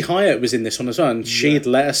 Missy Hyatt was in this one as well, and she had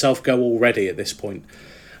let herself go already at this point.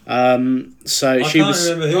 So I she can't was.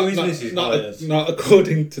 remember who is Missy Hyatt. Not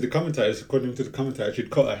according to the commentators. According to the commentators,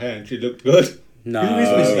 she'd cut her hair and she looked good. No, Who is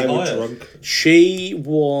Missy Hyatt? She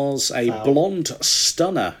was a blonde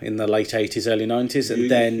stunner in the late 80s, early 90s, and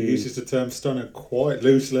then he uses the term stunner quite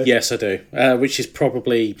loosely. Yes, I do. Which is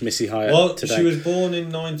probably Missy Hyatt. Well, today. she was born in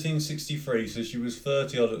 1963, so she was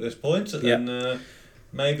 30 odd at this point, and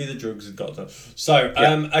maybe the drugs had got her. So,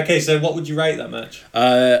 okay, so what would you rate that match?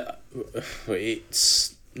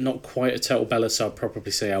 It's not quite a total Bella, so I'd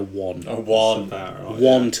probably say a 1. A 1.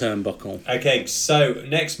 One turnbuckle. Okay, so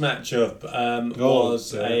next matchup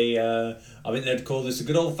was I think they'd call this a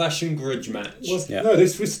good old fashioned grudge match. No,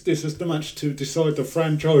 this was the match to decide the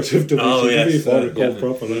franchise of WCW, if I recall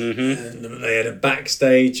properly. And they had a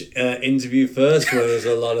backstage interview first, where there was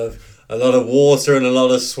a lot of water and a lot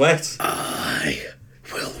of sweat. I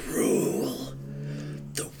will rule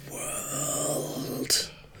the world.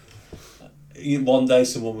 One day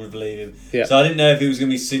someone would believe him. Yeah. So I didn't know if it was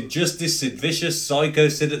going to be Sid Justice, Sid Vicious, Psycho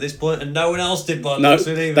Sid at this point, and no one else did. No,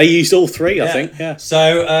 they used all three, I think. Yeah.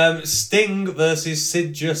 So Sting versus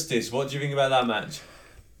Sid Justice. What do you think about that match?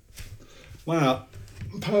 Well,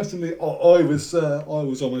 personally, I was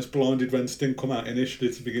almost blinded when Sting come out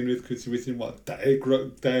initially to begin with, because he was in Day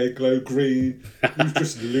Glow Green. It was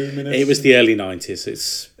just luminous. It was the early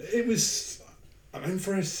 90s. It was. I mean,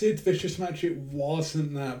 for a Sid Vicious match, it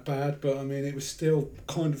wasn't that bad, but I mean, it was still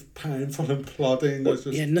kind of painful and plodding.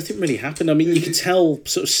 Yeah, nothing really happened. I mean, you could tell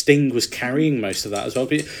sort of Sting was carrying most of that as well.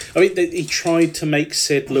 But, I mean, he tried to make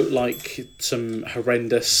Sid look like some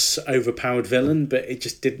horrendous, overpowered villain, but it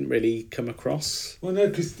just didn't really come across. Well, no,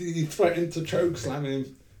 because he threatened to chokeslam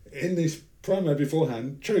him in this promo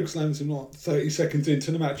beforehand. Chokeslams him 30 seconds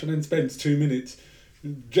into the match, and then spends 2 minutes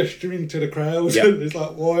gesturing to the crowd. Yep. It's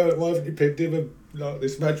like, why haven't you picked him? And,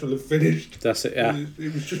 this match will have finished. That's it, yeah.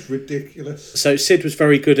 It was just ridiculous. So Sid was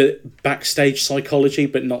very good at backstage psychology,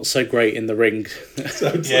 but not so great in the ring.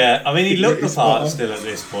 Yeah, I mean, he looked the part still at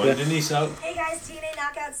this point, didn't he? So Hey guys, TNA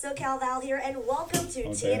Knockout SoCal Val here, and welcome to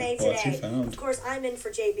TNA Today. Of course, I'm in for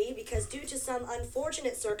JB because due to some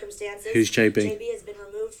unfortunate circumstances, Who's JB? JB has been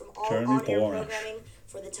removed from all on-air programming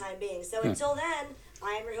for the time being. So until then,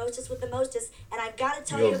 I am your hostess with the mostest, and I've got to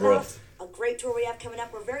tell you about a great tour we have coming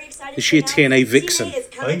up. We're very excited. Is she a TNA vixen? TNA is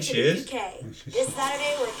coming to the UK. This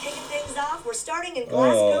Saturday, we're kicking things off. We're starting in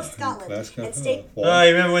Glasgow, Scotland. Glasgow.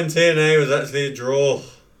 You remember when TNA was actually a draw?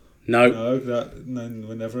 No. No,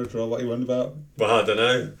 we're never a draw. What are you on about? Well, I don't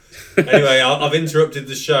know. Anyway, I've interrupted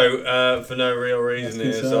the show for no real reason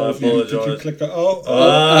here, so I apologise. Did you click that?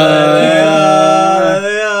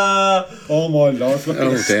 They are. Oh my lord! Look at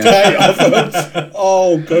the dear. state of it.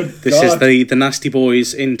 Oh good. This God. is the Nasty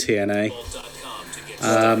Boys in TNA.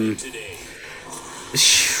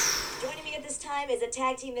 Joining me at this time is a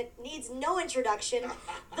tag team that needs no introduction,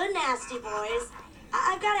 the Nasty Boys.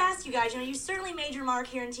 I've got to ask you guys, you certainly made your mark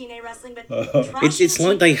here in TNA wrestling, but It's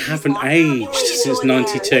like they haven't aged since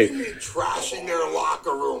 '92. Trashing their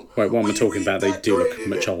locker room. Wait, what am I talking about? They do look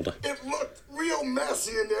much older. It looked real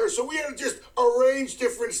messy in there, so we had to just arrange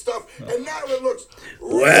different stuff, and now it looks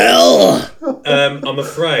Well, I'm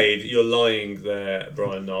afraid you're lying there,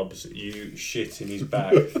 Brian Knobbs. You shit in his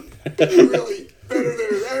bag. really better than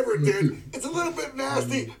it ever did. It's a little bit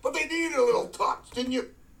nasty, but they needed a little touch, didn't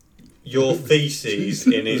you Your feces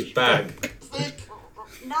in his bag. think?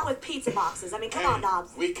 not with pizza boxes. I mean, come on,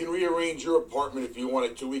 Knobs. We can rearrange your apartment if you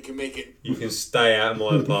wanted to. We can make it You can stay out of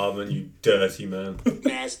my apartment, you dirty man.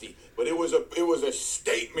 nasty. But it was a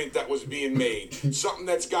statement that was being made. Something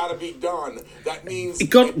that's got to be done. That means it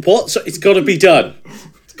got what? So it's got to be done.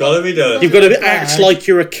 It's gotta be done. You've got to act like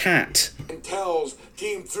you're a cat. and tells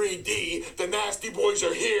Team 3D the Nasty Boys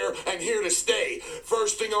are here and here to stay.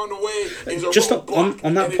 First thing on the way is a Just roadblock,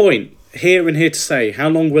 on that and point, here and here to stay. How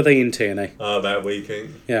long were they in TNA? About a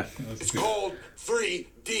weekend. Yeah. It's called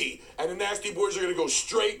 3D, and the Nasty Boys are going to go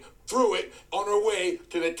straight through it on our way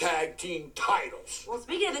to the tag team titles. Well,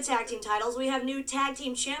 speaking of the tag team titles, we have new tag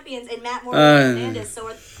team champions in Matt Morgan and Hernandez. So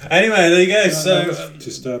Anyway, there you go. So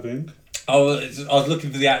Disturbing. I was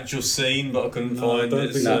looking for the actual scene, but I couldn't find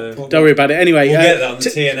it. So Don't worry about it. Anyway, we'll get that on the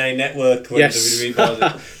TNA network when yes. WWE does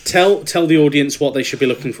it. Tell the audience what they should be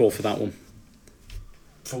looking for that one.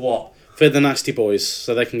 For what? For the Nasty Boys,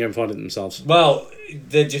 so they can go and find it themselves. Well,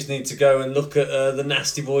 they just need to go and look at the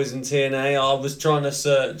Nasty Boys in TNA. I was trying to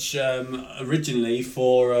search originally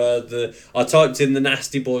for I typed in the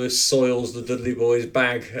Nasty Boys soils the Dudley Boys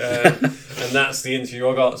bag, and that's the interview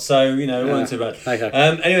I got. So it wasn't too bad. Okay.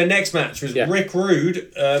 Anyway, next match was Rick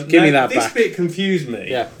Rude. Give me that this back. bit confused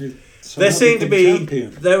me. Yeah. There seemed to be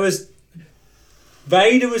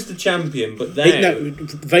Vader was the champion, but then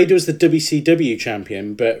Vader was the WCW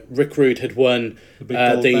champion, but Rick Rude had won the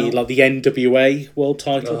NWA world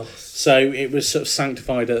title, so it was sort of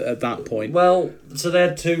sanctified at that point. Well, so they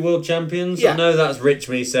had two world champions. Yeah. I know that's rich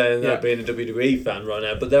me saying that being a WWE fan right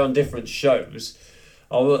now, but they're on different shows.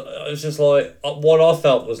 I was just like, what I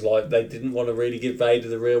felt was like they didn't want to really give Vader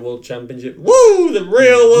the real world championship. Woo! The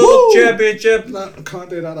real world championship. No, I can't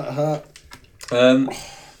do that. That hurt.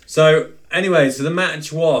 So anyway, so the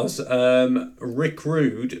match was Rick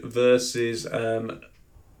Rude versus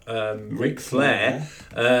Ric Flair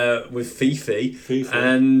with Fifi.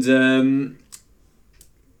 And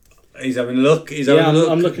he's having a look.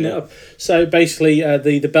 I'm looking it up. So basically,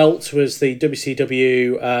 the belt was the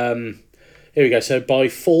WCW. Here we go. So by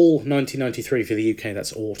fall 1993 for the UK,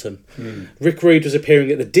 that's autumn. Rick Rude was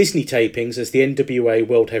appearing at the Disney tapings as the NWA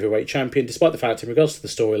World Heavyweight Champion, despite the fact, in regards to the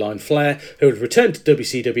storyline, Flair, who had returned to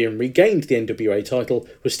WCW and regained the NWA title,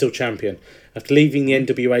 was still champion. After leaving the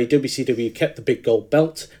NWA, WCW kept the big gold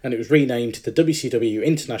belt, and it was renamed the WCW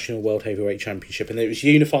International World Heavyweight Championship, and it was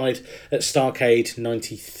unified at Starrcade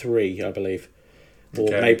 93, I believe, or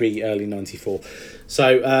maybe early 94.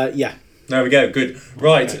 So, yeah. There we go, good.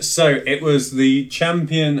 Right, so it was the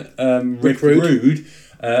champion Rick Rude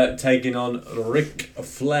taking on Ric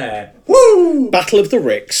Flair. Woo! Battle of the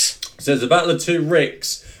Ricks. So it's a battle of two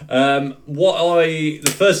Ricks.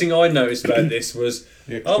 The first thing I noticed about this was,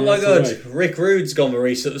 oh my god, Rick Rude's gone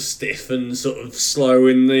very sort of stiff and sort of slow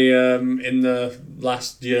in the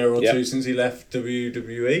last year or two since he left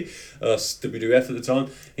WWF at the time.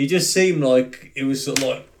 He just seemed like it was sort of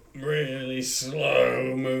like really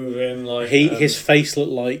slow moving. Like His face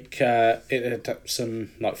looked like it had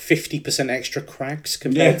some like 50% extra cracks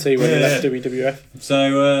compared to when he left WWF.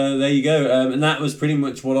 So there you go, and that was pretty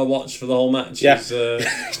much what I watched for the whole match. Yeah,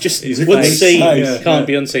 just unseen, can't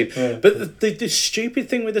be unseen. Yeah. But the stupid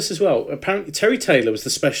thing with this as well, apparently Terry Taylor was the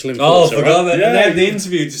special Oh, enforcer. I forgot right? that. And they had the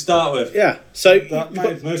interview to start with. Yeah, so That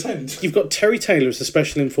made no sense. you've got Terry Taylor as the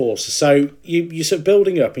special enforcer. So you're sort of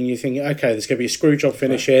building up and you're thinking, okay, there's going to be a screw job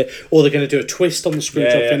finish here, or they're going to do a twist on the screw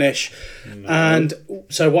job finish. No. And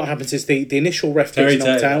so what happens is the initial ref gets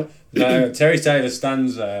knocked out. No, Terry Taylor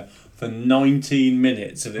stands there for 19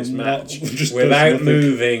 minutes of this match just without does nothing.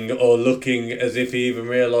 moving or looking as if he even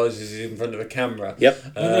realises he's in front of a camera.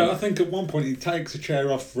 Yep. I think at one point he takes a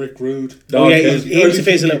chair off Rick Rude. Oh yeah, Okay. he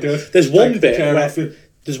interferes a little. There's He one takes the bit chair where, off him.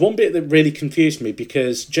 there's one bit that really confused me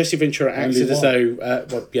because Jesse Ventura acted as though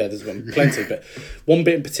there's plenty, but one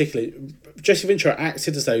bit in particular, Jesse Ventura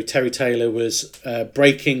acted as though Terry Taylor was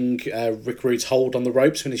breaking Rick Rude's hold on the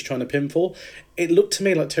ropes when he's trying to pinfall. It looked to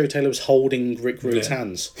me like Terry Taylor was holding Rick Rude's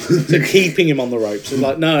hands, so keeping him on the ropes. It's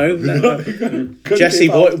like, no. Jesse,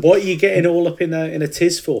 what are you getting all up in a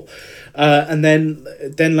tiz for? And then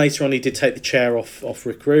later on, he did take the chair off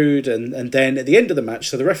Rick Rude, and then at the end of the match,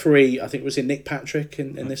 so the referee, I think, was it Nick Patrick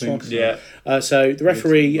in this one? so. Yeah. So the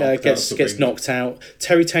referee gets knocked out.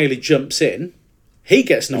 Terry Taylor jumps in. He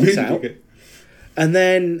gets knocked out. And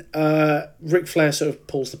then Ric Flair sort of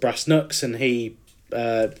pulls the brass knucks, and he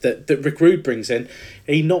that Rick Rude brings in.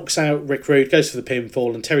 He knocks out Rick Rude, goes for the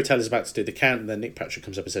pinfall, and Terry Taylor's about to do the count, and then Nick Patrick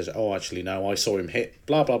comes up and says, "Oh, actually, no, I saw him hit,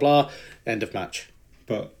 blah, blah, blah." End of match.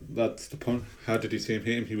 But that's the point. How did you see him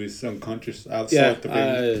hit him? He was unconscious outside the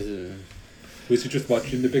ring. Was he just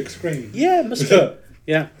watching the big screen? Yeah, must have.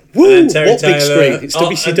 Yeah. Woo! What Terry big Taylor- screen? It's Oh,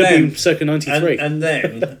 WCW and then- circa '93. And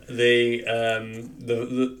then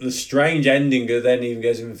the strange ending then even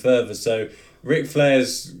goes even further. So Ric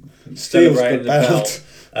Flair's celebrating the belt.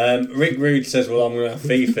 Rick Rude says, "Well, I'm going to have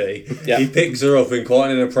Fifi." Yeah. He picks her up in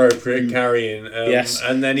quite an inappropriate carrying. Yes.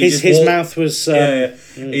 And then he his mouth was.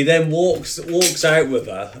 He then walks out with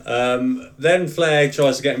her. Then Flair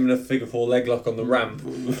tries to get him in a figure four leg lock on the ramp.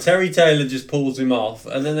 Terry Taylor just pulls him off,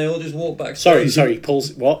 and then they all just walk back. Sorry. He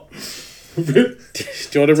pulls what? Do you want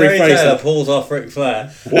to Terry rephrase Taylor that? pulls off Ric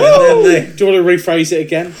Flair. Whoa! And then Do you want to rephrase it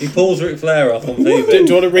again? he pulls Ric Flair off on Do Fifi.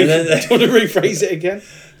 you want to And then rephrase it again?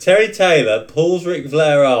 Terry Taylor pulls Ric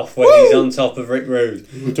Flair off when he's on top of Rick Rude.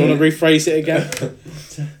 Do you want to rephrase it again?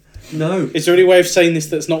 No. Is there any way of saying this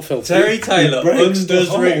that's not filthy? Terry Taylor breaks the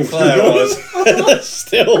undoes Ric hold. Flair on. That's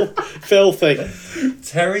still filthy.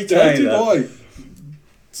 Terry Dirty Taylor boy.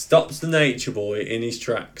 stops the Nature Boy in his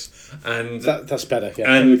tracks, and That's better.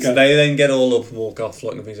 Yeah. and Okay. they then get all up and walk off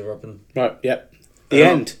like nothing's ever happened. Right. Yep. The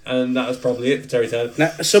end. And that was probably it for Terry Taylor.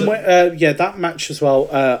 Now, somewhere. That match as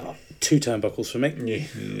well. 2 turnbuckles for me,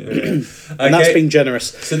 Yeah. and that's being generous.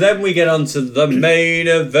 So then we get on to the main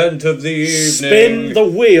event of the evening. Spin the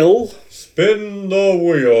wheel. Spin the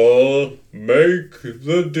wheel, make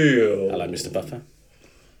the deal. Hello, Mr. Buffer.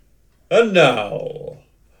 And now,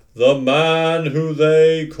 the man who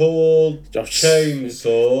they called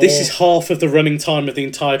Chainsaw. This is half of the running time of the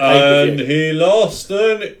entire And pay-per-view. he lost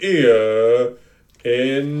an ear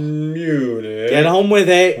in Munich. Get on with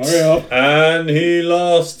it. Hurry up. And he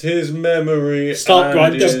lost his memory. Stop, and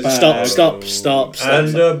right, his stop.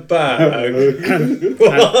 And a bag.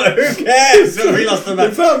 Well, who cares? We lost the They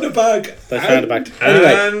bag. found the bag. They found it back.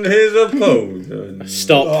 Anyway, And his opponent.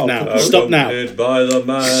 stop now. Stop now. Accompanied by the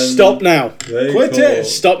man. Stop now. they Quit call- it.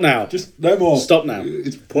 Stop now. Just no more. Stop now.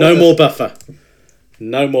 It's No pointless. more Buffer.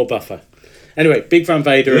 No more Buffer. Anyway, Big Van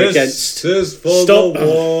Vader This against. is for Stop. the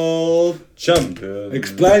world champion.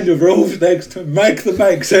 Explain the rules next time. Make them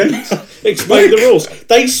make sense. Explain the rules.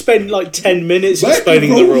 They spend like 10 minutes Make explaining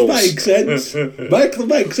the the rules rules. make sense. Make them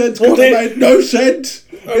make sense. What Because they it- made no sense.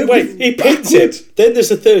 Wait, he pins Backwards. it. Then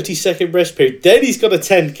there's a 30-second rest period. Then he's got a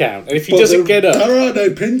 10 count. And if he But doesn't get up. there are no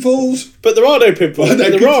pinfalls. But there are no pinfalls. But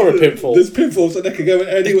there are a pinfall. There's pinfalls and they can go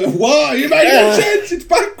anywhere. Why? You made no sense. It's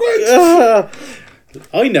backwards.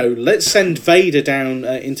 I know. Let's send Vader down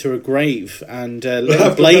into a grave and let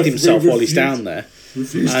him blade himself while he's down there.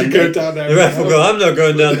 Refuse to And, go down there. The ref will go, I'm not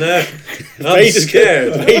going down there. I'm Vader's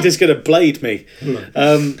scared. Vader's going to blade me.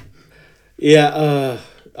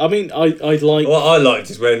 I mean, I like. What I liked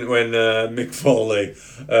is when Mick Foley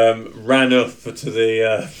ran up to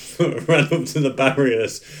the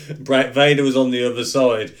barriers. Vader was on the other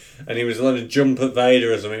side, and he was going to jump at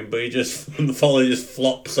Vader or something, but Foley just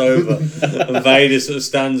flops over, and Vader sort of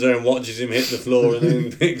stands there and watches him hit the floor, and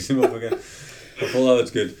then picks him up again. I thought that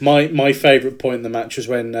was good. My favourite point in the match was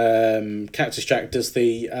when Cactus Jack does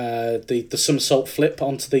the somersault flip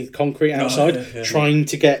onto the concrete outside, trying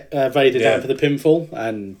to get Vader down for the pinfall,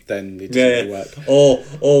 and then it doesn't really work.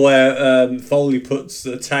 Or where Foley puts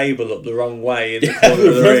the table up the wrong way in the corner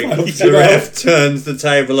of the ring. The ref turns the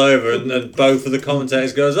table over, and both of the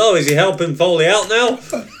commentators goes, "Oh, is he helping Foley out now?"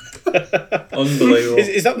 Unbelievable.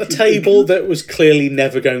 Is that the table that was clearly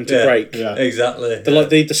never going to break? Yeah, exactly.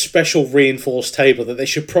 The special reinforced table that they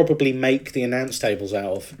should probably make the announce tables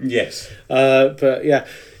out of. Yes. But yeah,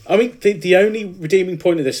 I mean, the only redeeming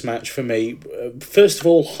point of this match for me, first of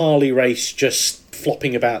all, Harley Race just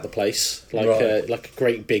flopping about the place like a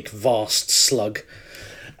great big vast slug.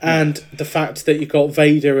 And the fact that you've got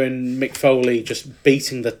Vader and Mick Foley just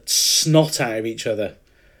beating the snot out of each other.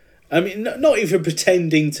 I mean, not even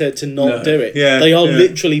pretending to not do it. Yeah, they are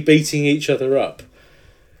literally beating each other up.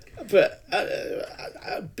 But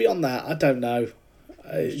beyond that, I don't know.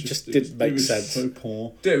 It just didn't make sense. So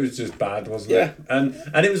poor. It was just bad, wasn't it? And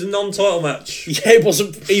it was a non-title match. Yeah, it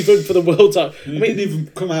wasn't even for the world title. I mean, it didn't even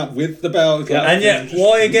come out with the belt. And yet,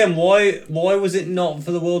 why was it not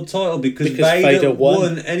for the world title? Because Vader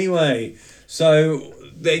won anyway. So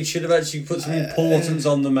they should have actually put some importance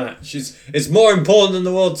on the match. It's more important than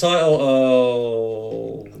the world title.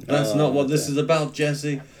 Oh, that's not what this is about,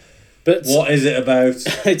 Jesse. But what is it about?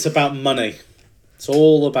 It's about money. It's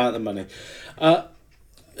all about the money. I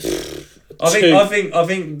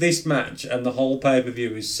think this match and the whole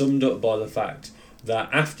pay-per-view is summed up by the fact that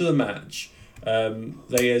after the match,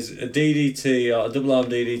 there's a DDT, a double arm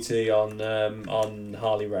DDT on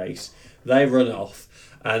Harley Race. They run off.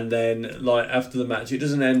 And then, after the match, it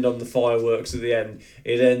doesn't end on the fireworks at the end.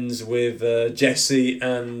 It ends with Jesse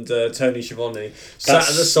and Tony Schiavone sat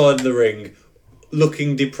at the side of the ring,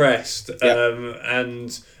 looking depressed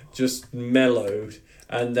and just mellowed.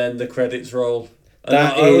 And then the credits roll. And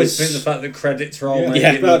I always think the fact that credits roll.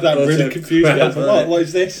 That really confused me. What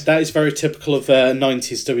is this? That is very typical of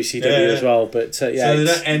 90s WCW as well. But so they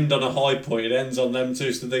don't end on a high point. It ends on them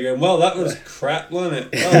too. So they're going, well, that was crap,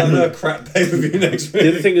 wasn't it? Oh, no, crap pay-per-view next week. The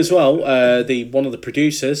other thing as well, one of the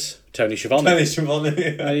producers, Tony Schiavone. That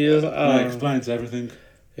explains everything.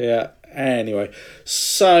 Yeah. Anyway,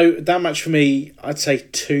 so that match for me, I'd say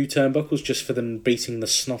 2 turnbuckles just for them beating the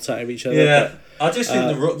snot out of each other. Yeah. I just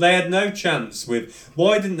think they had no chance with...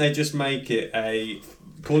 Why didn't they just make it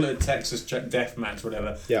call it a Texas Death Match,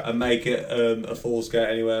 whatever, and make it a Falls Gate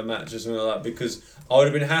Anywhere match or something like that? Because I would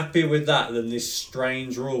have been happier with that than this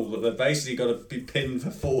strange rule that they've basically got to be pinned for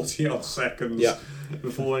 40-odd seconds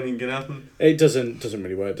before anything can happen. It doesn't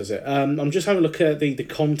really work, does it? I'm just having a look at the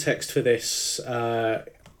context for this...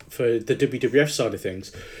 for the WWF side of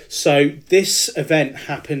things. So this event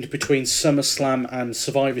happened between SummerSlam and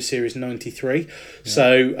Survivor Series 93. Yeah.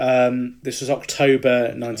 So this was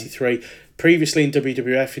October 93. Previously in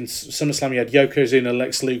WWF, in SummerSlam, you had Yokozuna,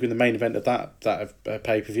 Lex Luger in the main event of that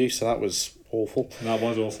pay-per-view, so that was awful. That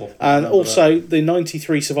was awful. And also the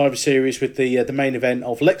 93 Survivor Series with the main event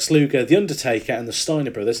of Lex Luger, The Undertaker, and the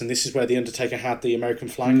Steiner Brothers, and this is where The Undertaker had the American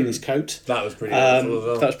flag in his coat. That was pretty awful as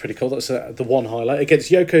well. That was pretty cool. That's the one highlight.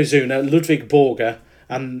 Against Yokozuna, Ludwig Borger,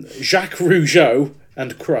 and Jacques Rougeau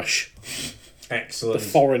and Crush. Excellent. The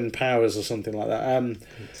Foreign Powers or something like that.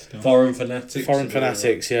 Foreign Fanatics. Foreign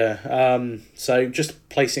Fanatics, yeah. So just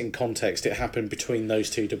place it in context, it happened between those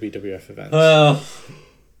 2 WWF events. Well...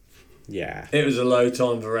 Yeah. It was a low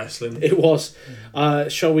time for wrestling. It was.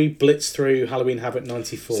 Shall we blitz through Halloween Havoc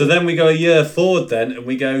 94? So then we go a year forward then, and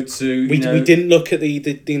we go to... We didn't look at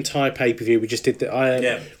the entire pay-per-view, we just did the...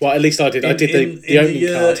 Well, at least I did. I did the opening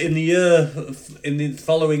card. In the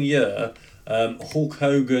following year, Hulk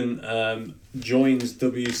Hogan joins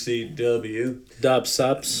WCW. Dub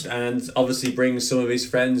subs. And obviously brings some of his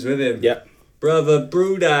friends with him. Yep. Brother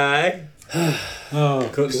Brudai.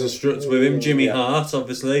 Cuts and struts with him. Jimmy Hart,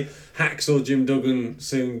 obviously. Hacksaw Jim Duggan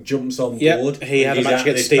soon jumps on board. Yep, he had a match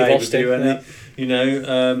against Steve Austin.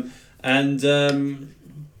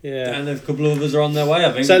 And a couple of others are on their way,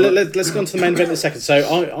 I think. So let's go on to the main event in a second. So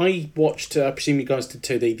I watched, I presume you guys did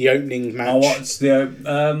too, the opening match. I watched the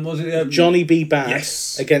was it the opening? Johnny B. Bad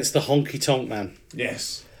against the Honky Tonk Man.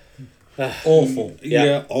 Yes. Awful.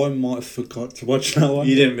 Yeah, I might have forgot to watch that one.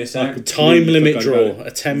 You didn't miss out. Time limit draw.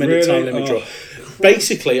 A 10-minute time limit draw.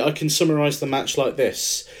 Basically, I can summarise the match like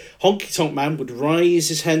this. Honky Tonk Man would raise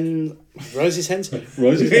his hands.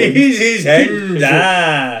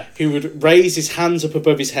 He would raise his hands up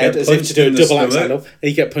above his head as if to do a double axe handle, and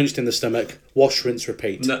he'd get punched in the stomach. Wash, rinse,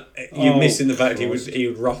 repeat. No, you're missing the fact he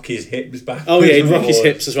would rock his hips back. Oh yeah, he'd rock his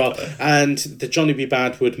hips as well. And the Johnny B.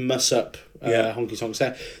 Bad would muss up Honky Tonks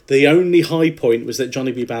there. The only high point was that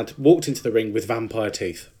Johnny B. Bad walked into the ring with vampire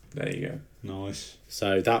teeth. There you go. Nice.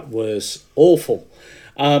 So that was awful.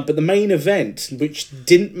 But the main event, which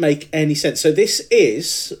didn't make any sense. So this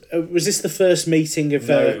is... was this the first meeting of...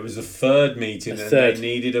 No, it was the third meeting, and third. they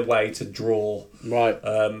needed a way to draw. Right.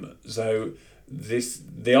 So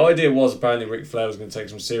the idea was apparently Ric Flair was going to take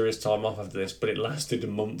some serious time off after this, but it lasted a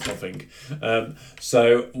month, I think.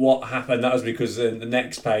 So what happened, that was because in the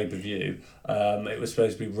next pay-per-view, it was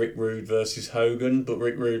supposed to be Rick Rude versus Hogan, but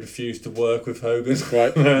Rick Rude refused to work with Hogan.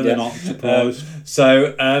 Right. Yeah. Not surprised.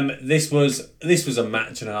 So this was a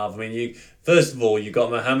match and a half. I mean, first of all, you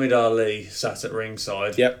got Muhammad Ali sat at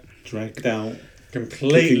ringside. Yep. Dragged out.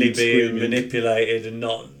 Completely Kicking and being screaming. manipulated and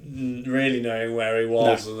not really knowing where he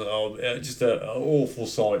was. And, just an awful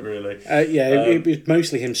sight, really. It was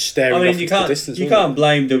mostly him staring off you into can't the distance. you wasn't can't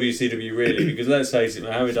blame WCW really, because let's face it,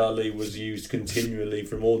 Muhammad Ali was used continually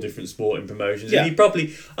from all different sporting promotions. Yeah. And he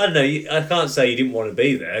probably, I don't know, I can't say he didn't want to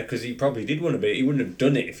be there, because he probably did want to be. He wouldn't have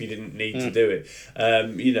done it if he didn't need to do it.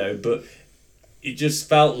 But it just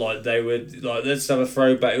felt like they were like, let's have a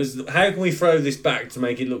throwback. It was, how can we throw this back to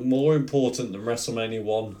make it look more important than WrestleMania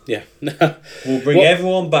 1? Yeah. We'll bring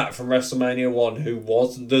everyone back from WrestleMania 1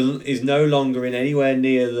 who is no longer in anywhere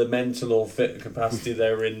near the mental or fit capacity they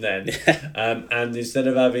were in then. And instead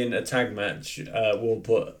of having a tag match, we'll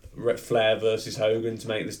put Flair versus Hogan to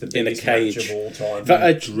make this the In a biggest match cage. of all time. But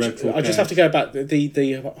I Dreadful just have to go back. The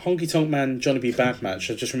Honky Tonk Man Johnny B. Bad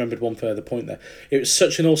match, I just remembered one further point there. It was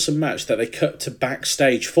such an awesome match that they cut to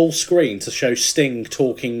backstage full screen to show Sting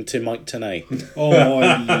talking to Mike Tenay. Oh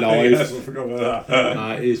my life. I forgot about that.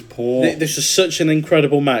 That is poor. This was such an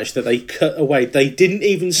incredible match that they cut away. They didn't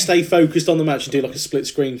even stay focused on the match and do like a split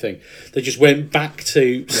screen thing. They just went back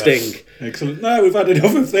to Sting. Excellent. No, we've had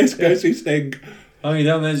enough of this. Go see Sting. Oh, you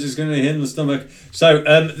don't, that's just going to hit in the stomach. So,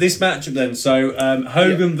 this matchup then. So,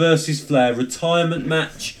 Hogan versus Flair, retirement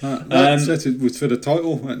match. That was for the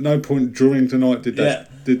title. At no point during tonight did they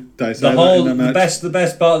say that in the match. The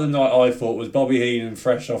best part of the night, I thought, was Bobby Heenan,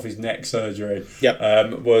 fresh off his neck surgery,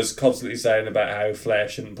 was constantly saying about how Flair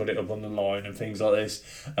shouldn't put it up on the line and things like this.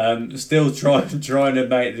 Still trying to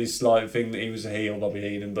make this slight thing that he was a heel, Bobby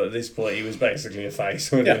Heenan, but at this point he was basically a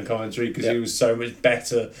face when in commentary, because he was so much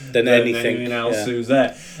better than anything else who was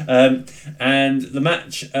there. And the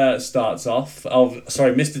match starts off.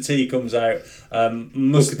 Mr. T comes out.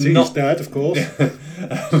 Booker T's dad, of course.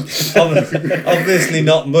 Obviously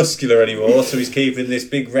not muscular anymore, so he's keeping this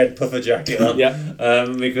big red puffer jacket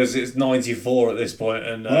on. Because it's 94 at this point,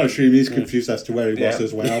 and I assume he's confused as to where he was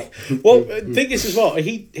as well. Well, the thing is as well,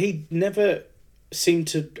 he never seemed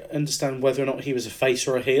to understand whether or not he was a face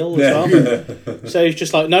or a heel as well. So he's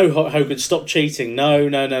just like, no, Hogan, stop cheating. No.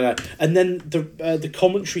 And then the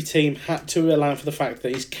commentary team had to allow for the fact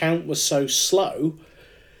that his count was so slow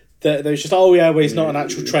that they was just, he's not an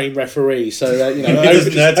actual trained referee. So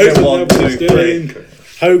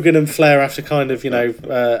Hogan and Flair have to kind of,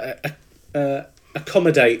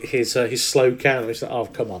 accommodate his slow count. It's like, oh,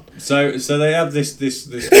 come on. So they have this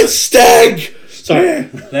It's Stag! Sorry.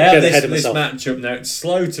 They have this matchup now. It's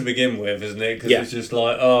slow to begin with, isn't it? Because it's just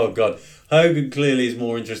like, oh god. Hogan clearly is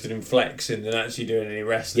more interested in flexing than actually doing any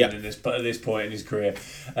wrestling at this point in his career.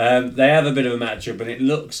 They have a bit of a matchup, and it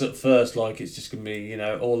looks at first like it's just going to be,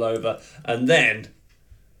 all over. And then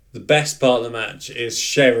the best part of the match is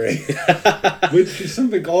Sherry, which is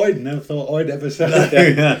something I never thought I'd ever say.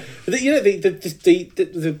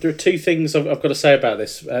 There are two things I've got to say about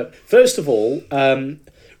this. First of all,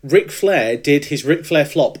 Ric Flair did his Ric Flair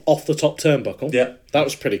flop off the top turnbuckle. Yeah, that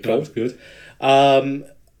was pretty cool. That was good.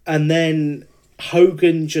 And then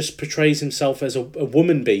Hogan just portrays himself as a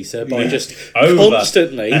woman beater by just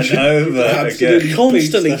constantly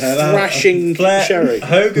thrashing Sherry.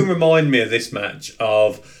 Hogan reminded me of this match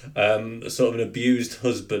of sort of an abused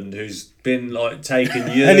husband who's been taking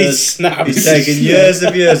years and he snaps. He's taken years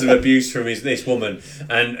of abuse from this woom,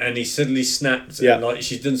 and he suddenly snapped and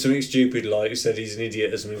she's done something stupid, he said he's an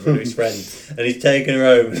idiot or something from his friend, and he's taken her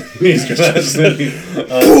home. He's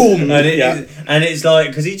boom, and it's like,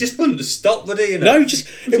 because he just wouldn't stop, would he? No,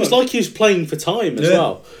 it was like he was playing for time as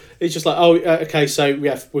well. It's just like, okay, so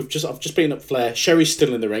I've just beaten up Flair. Sherry's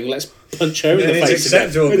still in the ring. Let's punch her in the face. It's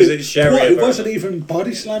acceptable because it's Sherry. It wasn't even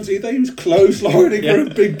body slams either. He was clotheslining her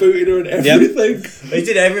and big booting her and everything. He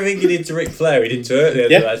did everything he did to Ric Flair. He did to her.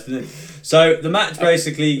 Didn't he? So the match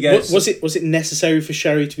basically gets. Was it necessary for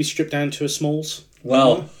Sherry to be stripped down to a smalls?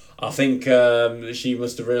 Well, I think she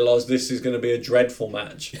must have realised this is going to be a dreadful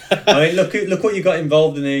match. I mean, look what you got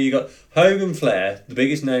involved in here. You got Hogan, Flair, the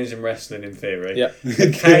biggest names in wrestling in theory. Yeah.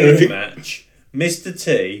 A cage match. Mr.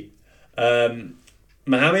 T,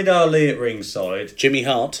 Muhammad Ali at ringside, Jimmy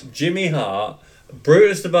Hart,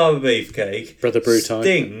 Brutus the Barber Beefcake, Brother Brutai,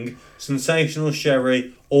 Sting, Sensational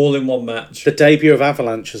Sherry, all in one match. the debut of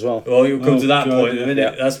Avalanche as well. Well, you'll come to that God, point in a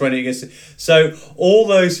minute. That's when it gets. So all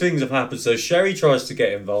those things have happened. So Sherry tries to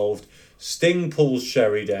get involved. Sting pulls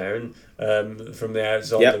Sherry down from the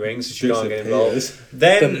outside of the ring, so she can't get involved.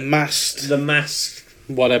 Then The masked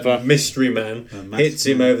whatever mystery man hits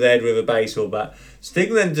him over the head with a baseball bat.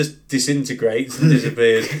 Sting then just disintegrates and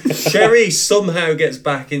disappears. Sherry somehow gets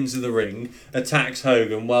back into the ring, attacks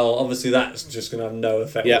Hogan. Well, obviously that's just going to have no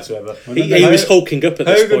effect whatsoever. He was hulking up at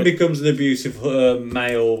this Hogan point. becomes an abusive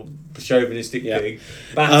male chauvinistic pig,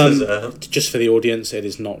 batters her. Just for the audience, it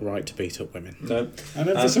is not right to beat up women. No. And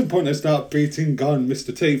then at some point they start beating Gun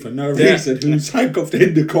Mr. T for no reason, who's handcuffed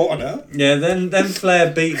in the corner. Yeah, then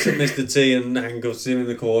Flair beats up Mr. T and handcuffs him in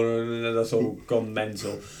the corner, and then that's all gone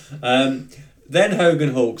mental. Then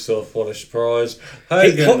Hogan hulks up. What a surprise!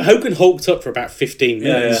 Hogan hulked up for about 15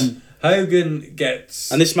 minutes. Yeah. Hogan gets...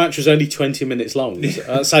 And this match was only 20 minutes long.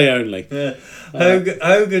 Say only. Yeah.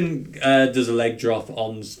 Hogan does a leg drop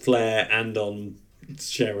on Flair and on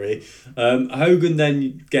Sherry. Hogan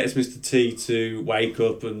then gets Mr. T to wake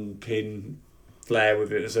up and pin Flair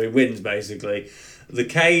with it, so he wins basically. The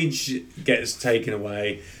cage gets taken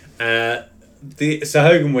away. So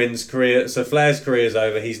Hogan wins. So Flair's career's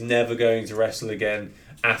over. He's never going to wrestle again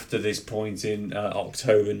after this point in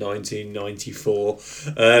October 1994.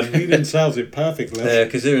 Hogan sells it perfectly.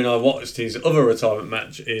 Considering I watched his other retirement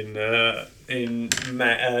match in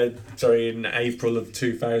April of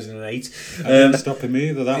 2008. Didn't stop him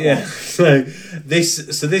either. That one. So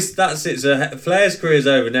that's it. So Flair's career's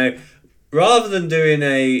over now. Rather than doing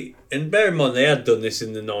and bear in mind they had done this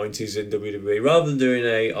in the 90s in WWE, rather than doing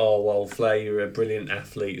Flair, you're a brilliant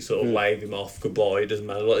athlete, sort of wave him off, goodbye, it doesn't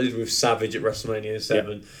matter, like with Savage at WrestleMania 7.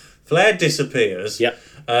 Yep. Flair disappears. Yep.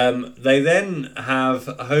 They then have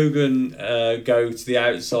Hogan go to the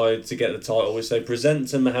outside to get the title, which they present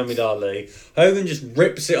to Muhammad Ali. Hogan just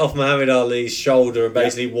rips it off Muhammad Ali's shoulder and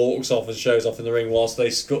basically walks off and shows off in the ring whilst they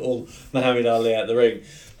scuttle Muhammad Ali out the ring.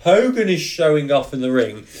 Hogan is showing off in the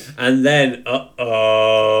ring, and then,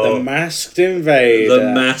 the Masked Invader.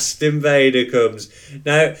 The Masked Invader comes.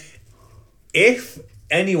 Now, if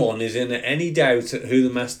anyone is in any doubt at who the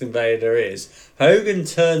Masked Invader is, Hogan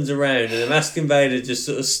turns around and the Masked Invader just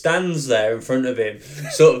sort of stands there in front of him,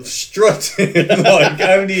 sort of strutting like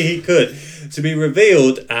only he could, to be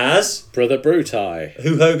revealed as Brother Brutai,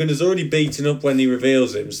 who Hogan has already beaten up when he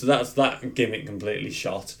reveals him, so that's that gimmick completely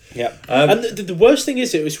shot. Yeah, and the worst thing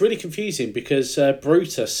is it was really confusing because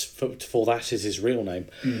Brutus, for that is his real name,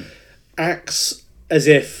 acts as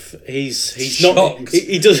if he's not.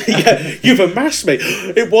 He does. Yeah, you've unmasked me.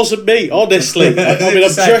 It wasn't me, honestly. I mean,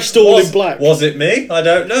 I'm dressed all in black. Was it me? I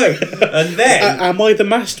don't know. And then, am I the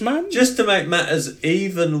masked man? Just to make matters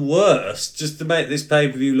even worse, just to make this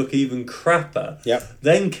pay-per-view look even crapper. Yep.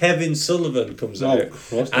 Then Kevin Sullivan comes out,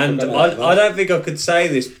 and I don't think I could say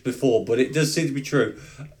this before, but it does seem to be true.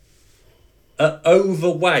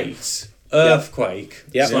 Overweight Earthquake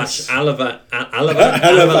 / Avalanche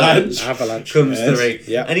comes to the ring,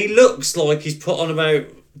 and he looks like he's put on about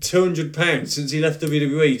 200 pounds since he left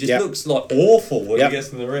WWE. He just looks like awful when he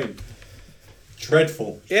gets in the ring.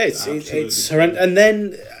 Dreadful. Yeah, it's horrendous. And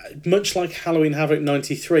then, much like Halloween Havoc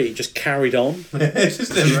 93, it just carried on. It's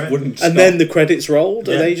just never wouldn't and then the credits rolled,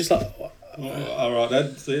 and they just like. All right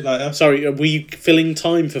then. See you later. Sorry, are we filling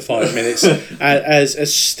time for 5 minutes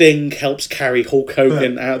as Sting helps carry Hulk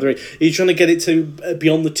Hogan out of the ring? Are you trying to get it to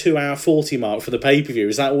beyond the 2-hour 40 mark for the pay-per-view?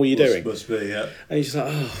 Is that all you're doing? Must be, yeah. And he's just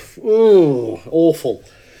like, awful.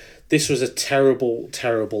 This was a terrible,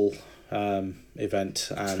 terrible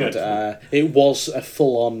event, and it was a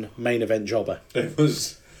full-on main event jobber.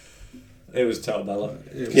 It was Talbella.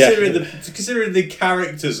 Considering the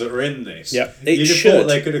characters that were in this, you'd have thought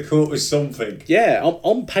they could have come up with something. Yeah,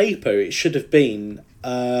 on paper it should have been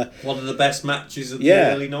one of the best matches of the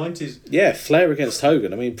early 90s. Yeah, Flair against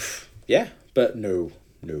Hogan. I mean, but no.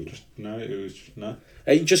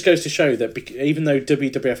 It just goes to show that even though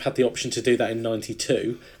WWF had the option to do that in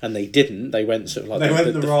 '92 and they didn't, they went sort of like they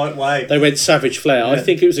went the right way. They went Savage Flair. Yeah. I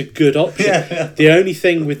think it was a good option. The only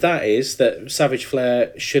thing with that is that Savage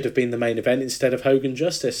Flair should have been the main event instead of Hogan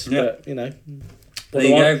Justice. Yeah.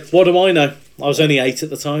 But what do I know? I was only 8 at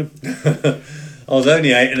the time. I was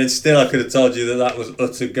only 8, and then still I could have told you that was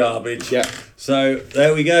utter garbage. Yeah. So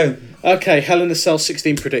there we go. Okay, Hell in a Cell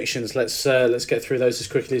 16 predictions. Let's get through those as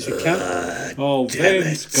quickly as we can.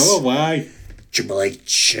 Vince, go away. Triple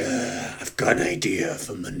H, I've got an idea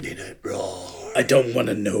for Monday Night Raw. I don't want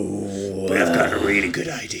to know. But I've got a really good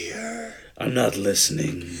idea. I'm not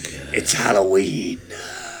listening. It's Halloween.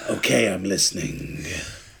 Okay, I'm listening.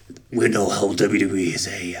 We know how WWE is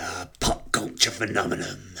a pop culture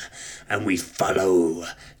phenomenon, and we follow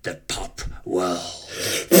the pop world.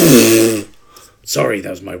 Sorry, that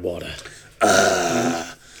was my water.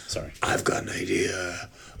 Sorry. I've got an idea.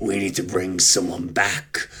 We need to bring someone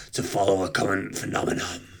back to follow a current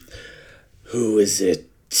phenomenon. Who is it?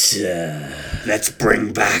 Let's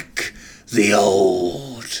bring back the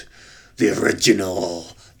original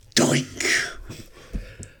Doink.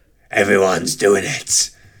 Everyone's doing it.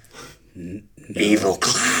 No. Evil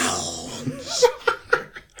clowns.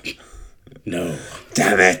 No.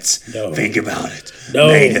 Damn it. No. Think about it. No.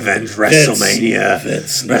 Main event WrestleMania.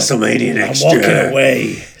 I'm WrestleMania next year. walking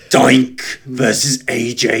away. Doink versus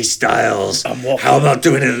AJ Styles. I'm walking. How about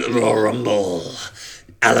doing it at the Royal Rumble?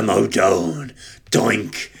 Alamo Dome.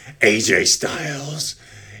 Doink, AJ Styles.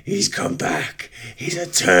 He's come back. He's a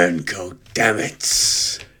turncoat, damn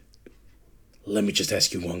it. Let me just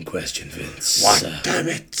ask you one question, Vince. What, damn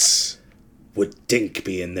it? Would Dink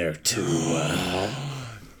be in there too?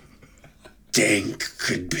 Dink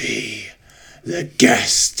could be the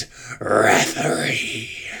guest referee.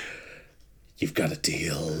 You've got a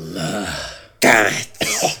deal. Damn it.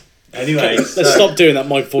 Anyway, Let's stop doing that.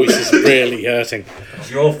 My voice is really hurting. It's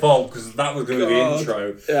your fault because that was going to be the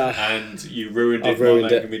intro, Yeah. and you ruined I've it ruined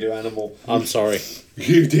by it. making me do Animal. I'm sorry.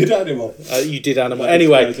 You did Animal. You did Animal. That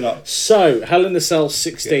Anyway, explains a lot. so Hell in a Cell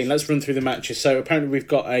 16. Let's run through the matches. So apparently we've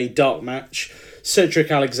got a dark match. Cedric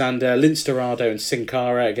Alexander, Lince Dorado and Sin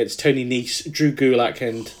Cara against Tony Nese, Drew Gulak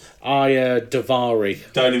and Aya Davari.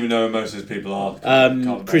 Don't even know who most of those people are.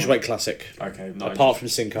 Cruiserweight Classic. Okay, nice. Apart from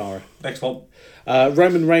Sin Cara. Next one.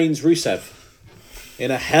 Roman Reigns, Rusev. In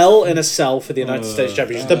a Hell in a Cell for the United States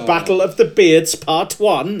Championship. The Battle of the Beards, Part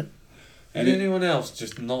 1. And anyone else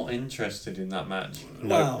just not interested in that match?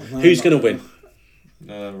 No. Who's going to win?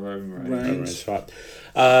 Roman Reigns. Right.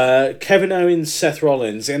 Kevin Owens, Seth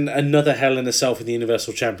Rollins in another Hell in a Cell for the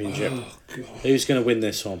Universal Championship. Who's going to win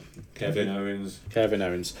this one? Kevin Owens. Kevin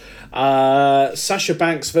Owens. Sasha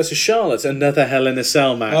Banks versus Charlotte, another Hell in a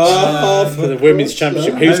Cell match for the Women's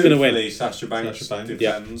Championship. Who's going to win? Hopefully Sasha Banks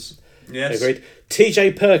defends. Yes. Agreed.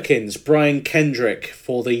 TJ Perkins, Brian Kendrick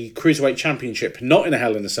for the Cruiserweight Championship, not in a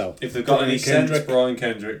Hell in a Cell. If they've got any sense, Brian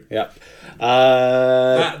Kendrick. Yeah.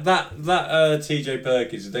 That TJ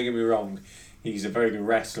Perkins, don't get me wrong, he's a very good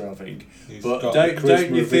wrestler, I think. But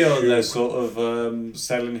don't you feel they're sort of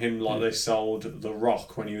selling him like they sold The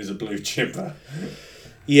Rock when he was a blue chipper?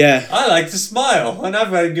 Yeah. I like to smile, and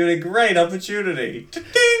I've been given a great opportunity.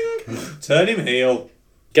 Ding! Turn him heel.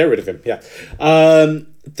 Get rid of him, yeah.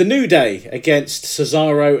 The New Day against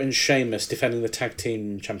Cesaro and Sheamus defending the Tag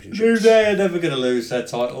Team Championships. New Day are never going to lose their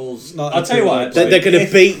titles. I'll tell you what. They're going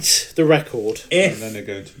to beat the record. And then they're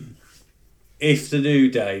going to... If the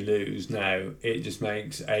New Day lose now, it just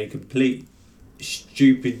makes a complete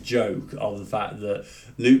stupid joke of the fact that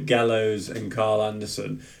Luke Gallows and Carl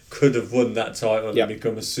Anderson could have won that title and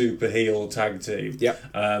become a super heel tag team.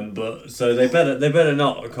 But so they better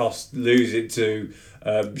not, of course, lose it to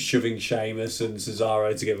shoving Sheamus and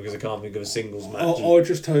Cesaro together, because I can't think of a singles match. I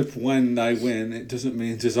just hope when they win, it doesn't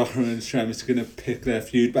mean Cesaro and Sheamus are going to pick their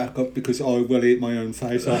feud back up, because I will eat my own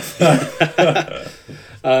face off.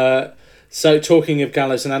 So talking of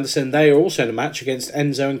Gallows and Anderson, they are also in a match against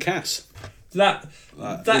Enzo and Cass. That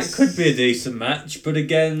could be a decent match, but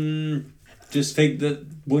again, just think that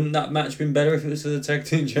wouldn't that match been better if it was for the Tag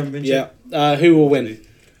Team Championship? Yeah. Who will win?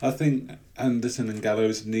 I think Anderson and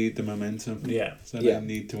Gallows need the momentum. Yeah. So they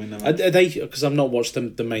need to win the match. Are they, because I've not watched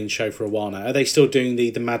the main show for a while now, are they still doing the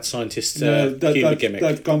mad scientist humour gimmick?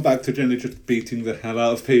 They've gone back to generally just beating the hell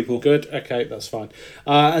out of people. Good, okay, that's fine.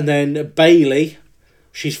 And then Bailey,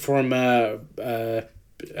 she's from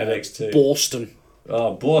NXT. Boston.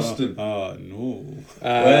 Oh, Boston. Oh, no.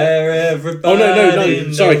 Where everybody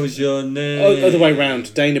knows your name. Other way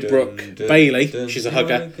round. Dana Brooke. Bailey, she's a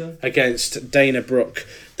hugger, against Dana Brooke,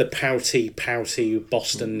 the pouty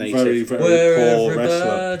Boston native. Very, very Where poor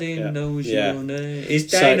everybody wrestler. knows your name. Is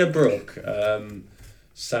Dana Brooke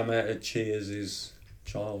Sam out of Cheers'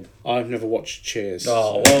 child? I've never watched Cheers.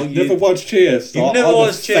 Oh, well, Never watched Cheers. You've never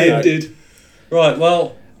watched Cheers? Offended. Right,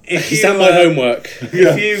 well... Is that my homework? If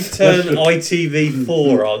you turn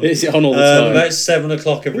ITV4 on, is it on all the time? About 7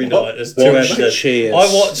 o'clock every night. There's 2 Watch episodes. Cheers.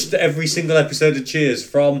 I watched every single episode of Cheers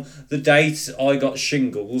from the date I got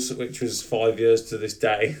shingles, which was 5 years to this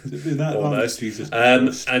day, Been that long? almost. Jesus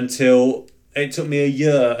Christ. Until it took me a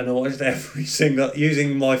year, and I watched every single,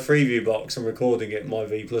 using my Freeview box and recording it, my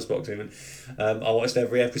V Plus box even. I watched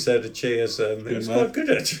every episode of Cheers. It was quite good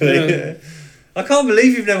actually. I can't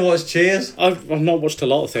believe you've never watched Cheers. I've not watched a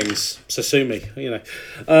lot of things, so sue me.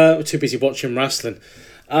 I'm too busy watching wrestling.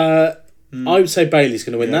 I would say Bayley's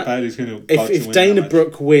going to win that. Bayley's going to. If Dana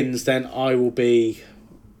Brooke wins, then I will be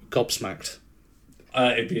gobsmacked.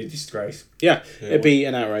 It'd be a disgrace. Yeah, it'd be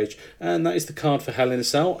an outrage. And that is the card for Hell in a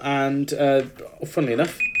Cell. And funnily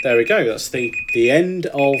enough, there we go. That's the end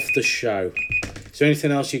of the show. Is there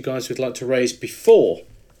anything else you guys would like to raise before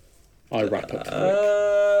I wrap up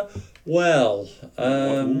the week?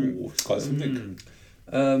 It's quite something.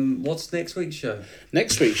 What's next week's show?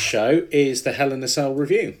 Next week's show is the Hell in a Cell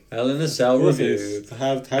review. Hell in a Cell review.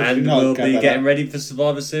 And we'll be getting ready for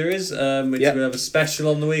Survivor Series, which we'll have a special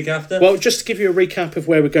on the week after. Well, just to give you a recap of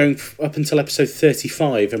where we're going up until episode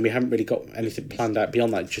 35, and we haven't really got anything planned out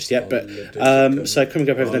beyond that just yet, but so coming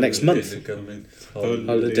up over the next month.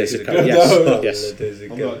 Holidays are coming. Yes.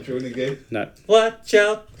 I'm not joining you. No. Watch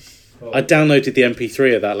out. I downloaded the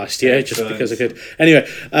MP3 of that last year just because I could. Anyway,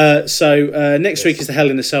 so next week is the Hell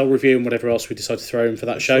in a Cell review and whatever else we decide to throw in for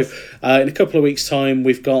that show. In a couple of weeks' time,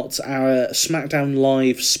 we've got our SmackDown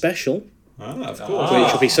Live special. Of course.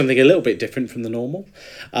 Which will be something a little bit different from the normal.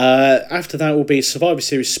 After that will be Survivor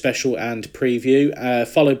Series special and preview,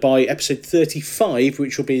 followed by episode 35,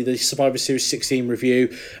 which will be the Survivor Series 16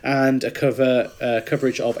 review and a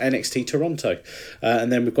coverage of NXT Toronto.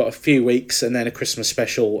 And then we've got a few weeks and then a Christmas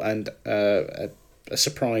special and a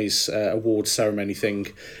surprise award ceremony thing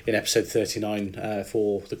in episode 39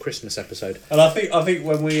 for the Christmas episode. And I think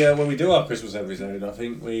when we do our Christmas episode, I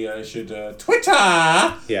think we should Twitter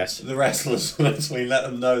the wrestlers and actually let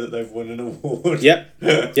them know that they've won an award. Yep.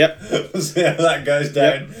 We'll see how that goes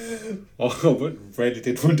down. Oh, but really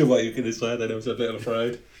did wonder what you were going to say then. I was a little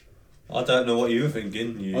afraid. I don't know what you were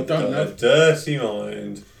thinking. I don't know. A dirty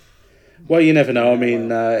mind. Well, you never know. I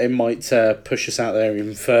mean, it might push us out there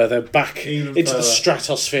even further, back into the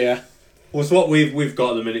stratosphere. Well, so what we've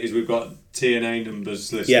got at the minute is we've got TNA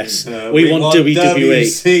numbers listening. Yes, we want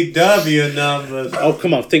WWE. WCW numbers. Oh,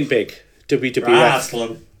 come on, think big. WWF.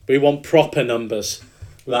 Wrestling. We want proper numbers.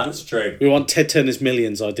 That's true. We want Ted Turner's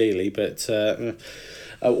millions, ideally, but...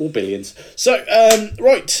 or billions. So,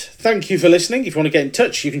 right, thank you for listening. If you want to get in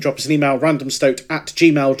touch, you can drop us an email,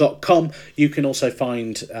 randomstote@gmail.com. You can also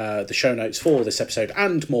find the show notes for this episode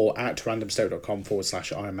and more at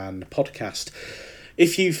randomstote.com/Ironman podcast.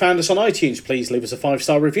 If you found us on iTunes, please leave us a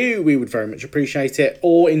 5-star review. We would very much appreciate it.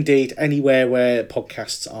 Or indeed anywhere where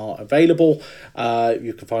podcasts are available.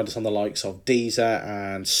 You can find us on the likes of Deezer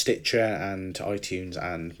and Stitcher and iTunes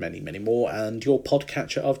and many, many more. And your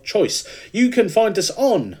podcatcher of choice. You can find us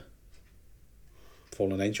on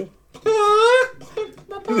Fallen Angel.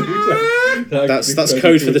 That's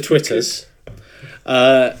code for the Twitters.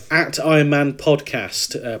 At Ironman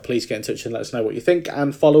Podcast. Please get in touch and let us know what you think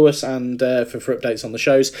and follow us and for updates on the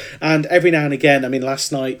shows. And every now and again, I mean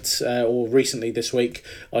last night or recently this week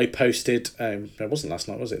I posted it wasn't last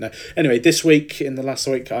night, was it? No. Anyway, this week, in the last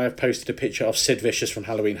week, I have posted a picture of Sid Vicious from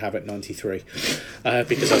Halloween Havoc 93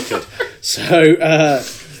 because I could. So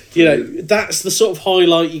that's the sort of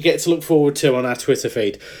highlight you get to look forward to on our Twitter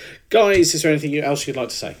feed. Guys, is there anything else you'd like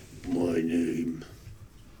to say? My name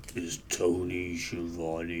is Tony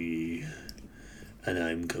Schiavone, and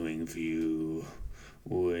I'm coming for you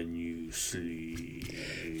when you sleep.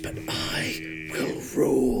 But I will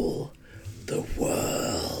rule the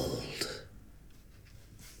world.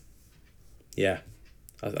 Yeah,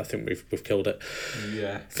 I think we've killed it.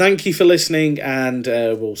 Yeah. Thank you for listening, and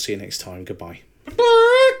we'll see you next time. Goodbye.